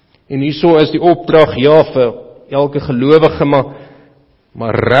 En hierso is die opdrag, ja, vir elke gelowige,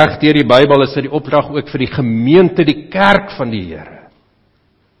 maar reg deur die Bybel is dit die opdrag ook vir die gemeente, die kerk van die Here.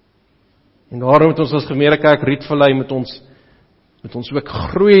 En daarom moet ons as gemeentekerk Rietvallei moet ons ook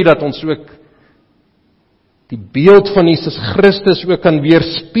groei, dat ons ook die beeld van Jesus Christus ook kan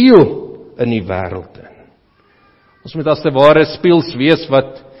weerspieël in die wêreld in. Ons moet as te ware spieëls wees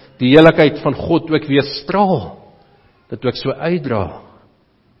wat die heiligheid van God ook weerstraal, dit ook so uitdra,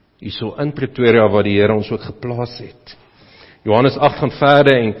 hierso in Pretoria waar die Here ons ook geplaas het. Johannes 8 gaan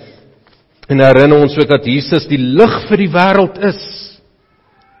verder en herinner ons ook dat Jesus die lig vir die wêreld is.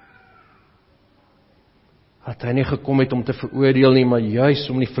 Dat hy nie gekom het om te veroordeel nie, maar juis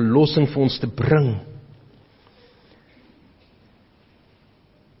om die verlossing vir ons te bring.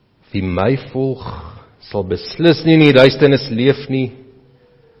 Wie my volg, sal beslis nie in die duisternis leef nie,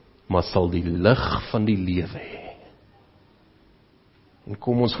 maar sal die lig van die lewe hê. En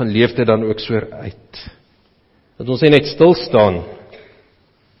kom ons gaan leef dit dan ook so uit. Dat ons net stil staan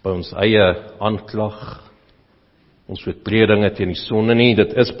by ons eie aanklag. Ons oortredinge teen die sonde nie,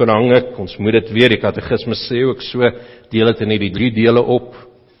 dit is belangrik, ons moet dit weet, die katekismes sê ook so, deel het in die 3 dele op.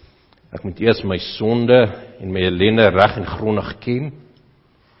 Ek moet eers my sonde en my ellende reg en grondig ken.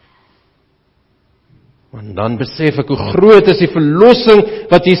 En dan besef ek hoe groot is die verlossing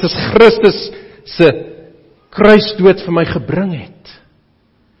wat Jesus Christus se kruisdood vir my gebring het.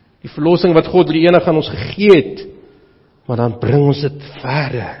 Die verlossing wat God die enige aan ons gegee het, maar dan bring ons dit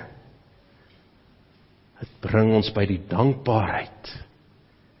verder. Dit bring ons by die dankbaarheid.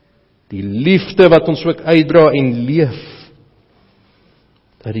 Die liefde wat ons ook uitdra en leef.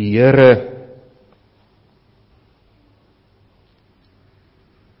 Dat die Here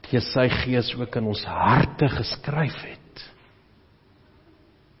deur sy Gees ook in ons harte geskryf het.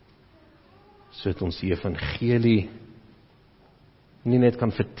 Sodat ons die evangelie nie net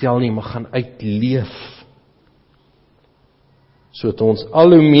kan vertel nie, maar gaan uitleef. Sodat ons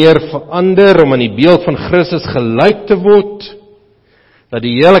al hoe meer verander om aan die beeld van Christus gelyk te word, dat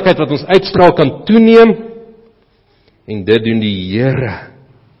die heerlikheid wat ons uitstraal kan toeneem, en dit doen die Here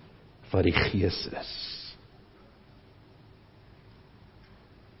wat die Gees is.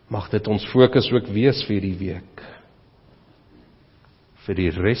 Mag dit ons fokus ook wees vir die week, vir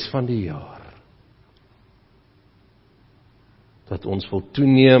die res van die jaar, dat ons wil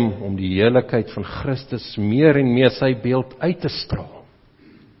toeneem om die heerlikheid van Christus meer en meer sy beeld uit te straal.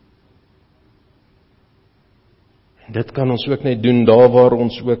 En dit kan ons ook net doen daar waar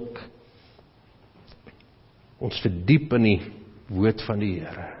ons ook ons verdiep in die woord van die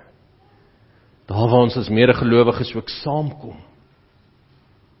Here. Daar waar ons as medegelowiges ook saamkom.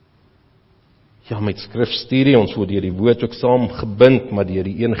 Ja, met skrifstudie, ons word deur die woord ook saam gebind, maar deur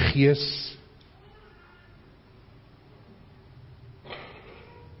die een Gees.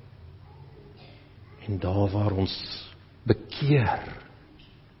 En daar waar ons bekeer,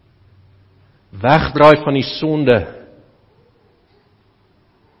 wegdraai van die sonde,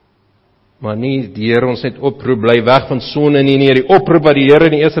 maar nie die Here ons net oproep, bly weg van sonde nie, die oproep wat die Here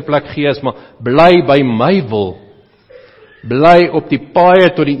in die eerste plek gee is, maar bly by my wil, bly op die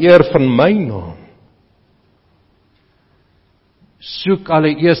paaie tot die eer van my naam. Soek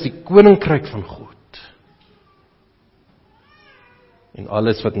allereers die koninkryk van God. En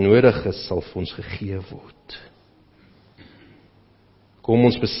alles wat nodig is, sal vir ons gegee word. Kom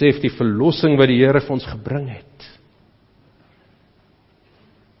ons besef die verlossing wat die Here vir ons gebring het.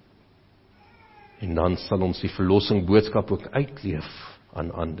 En dan sal ons die verlossing boodskap ook uitleef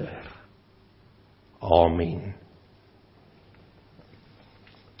aan ander. Amen.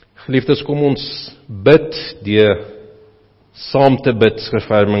 Geliefdes, kom ons bid deur saam te bid,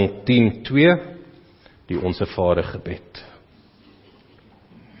 Skrifverwering 10:2, die Onse Vader gebed.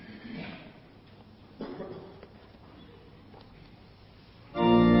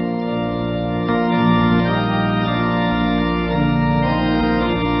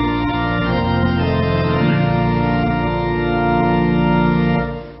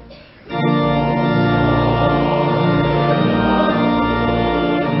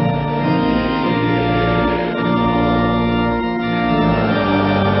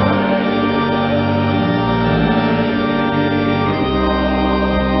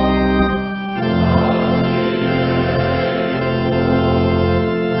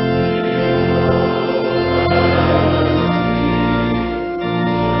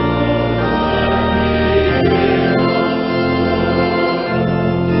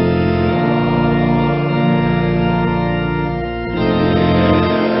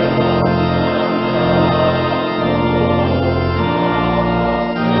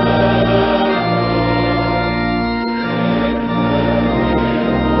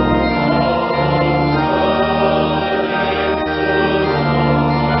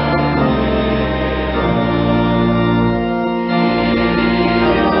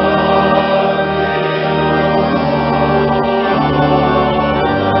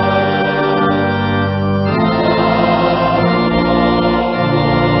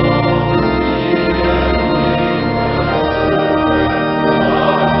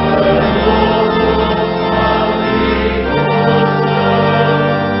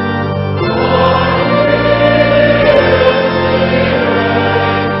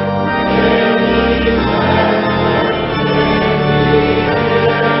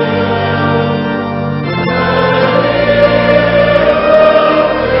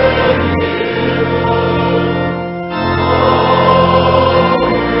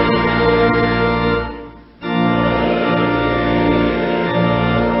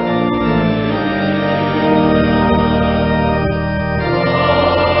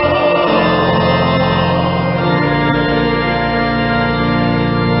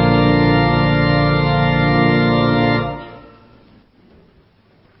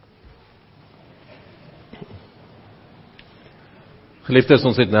 Geliefdes,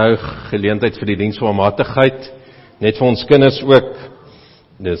 ons het nou geleentheid vir die diens van barmhartigheid, net vir ons kinders ook.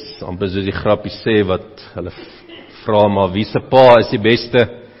 Dis amper soos die grappie sê, wat hulle vra, maar wie se pa is die beste?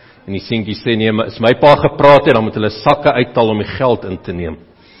 En die seentjie sê, nee, maar as my pa gepraat het, dan moet hulle sakke uittal om die geld in te neem.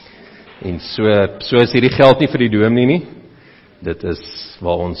 En so is hierdie geld nie vir die dominee nie. Dit is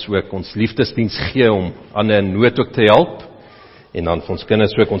waar ons ook ons liefdesdiens gee om ander in nood ook te help. En dan vir ons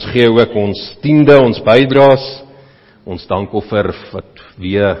kinders ook, ons gee ook ons tiende, ons bydraes, ons dankoffer wat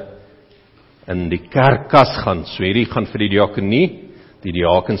weer in die kerkkas gaan. So hierdie gaan vir die diakonie, die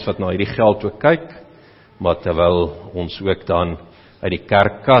diakens wat na hierdie geld ook kyk, maar terwyl ons ook dan uit die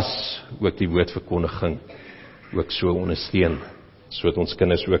kerkkas ook die woordverkondiging ook so ondersteun, sodat ons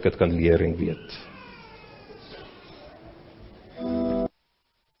kinders ook dit kan leer en weet.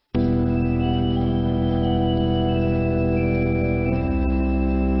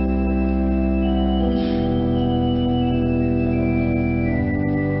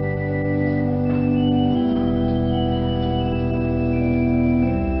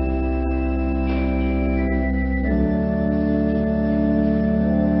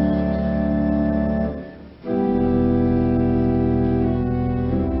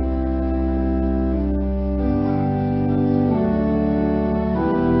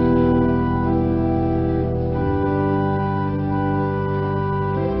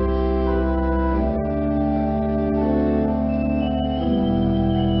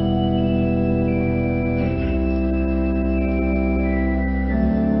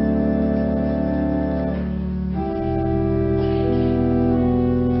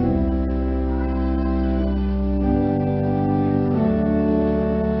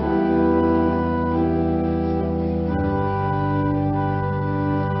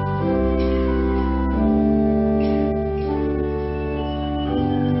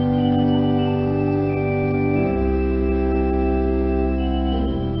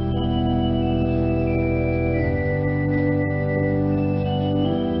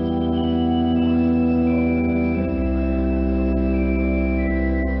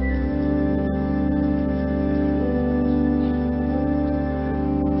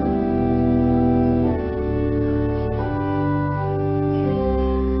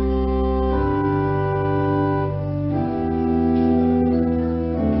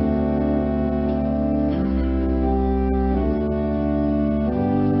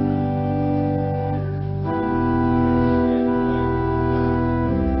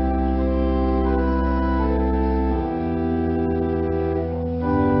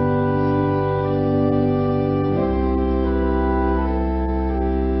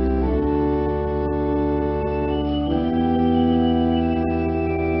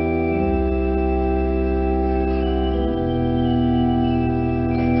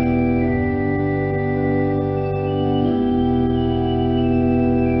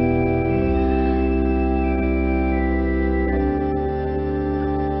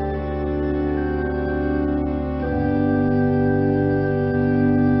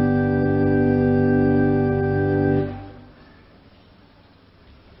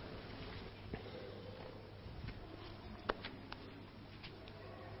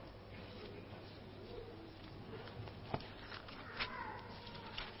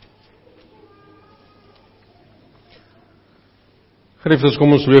 Geliefdes,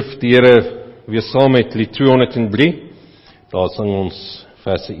 kom ons loof die Here weer saam met lied 203. Daar sing ons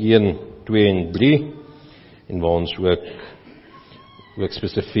verse 1, 2 en 3 en waar ons ook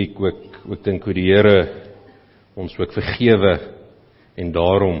spesifiek ook dink hoe die Here ons ook vergewe en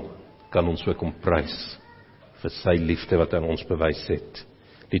daarom kan ons ook hom prys vir sy liefde wat aan ons bewys het.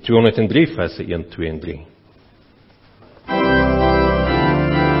 Die 203 verse 1, 2 en 3. Oh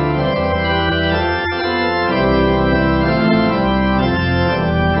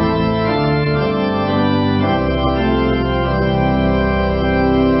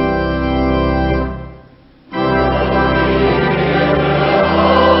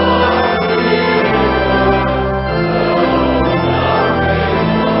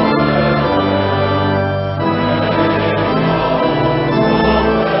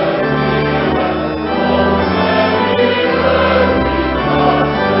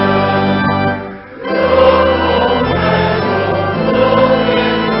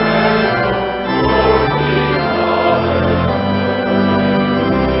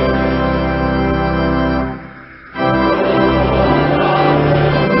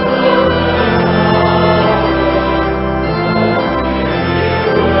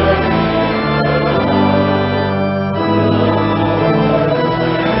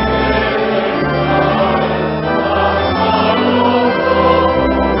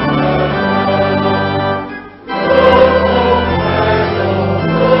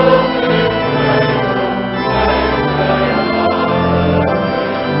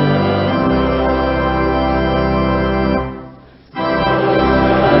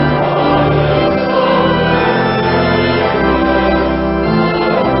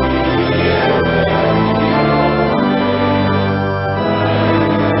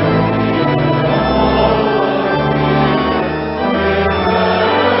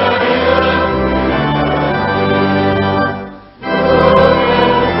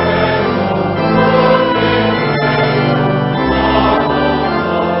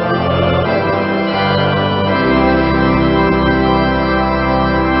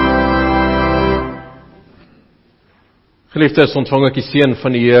Geliefdes, ontvang ek die seën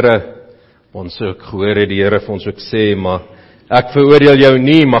van die Here. Ons ook gehoor het die Here vir ons ook sê, maar ek veroordeel jou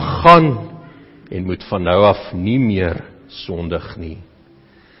nie, maar gaan en moet van nou af nie meer sondig nie.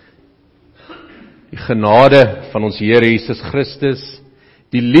 Die genade van ons Here Jesus Christus,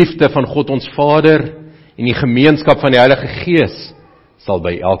 die liefde van God ons Vader en die gemeenskap van die Heilige Gees sal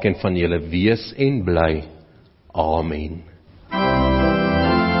by elkeen van julle wees en bly. Amen.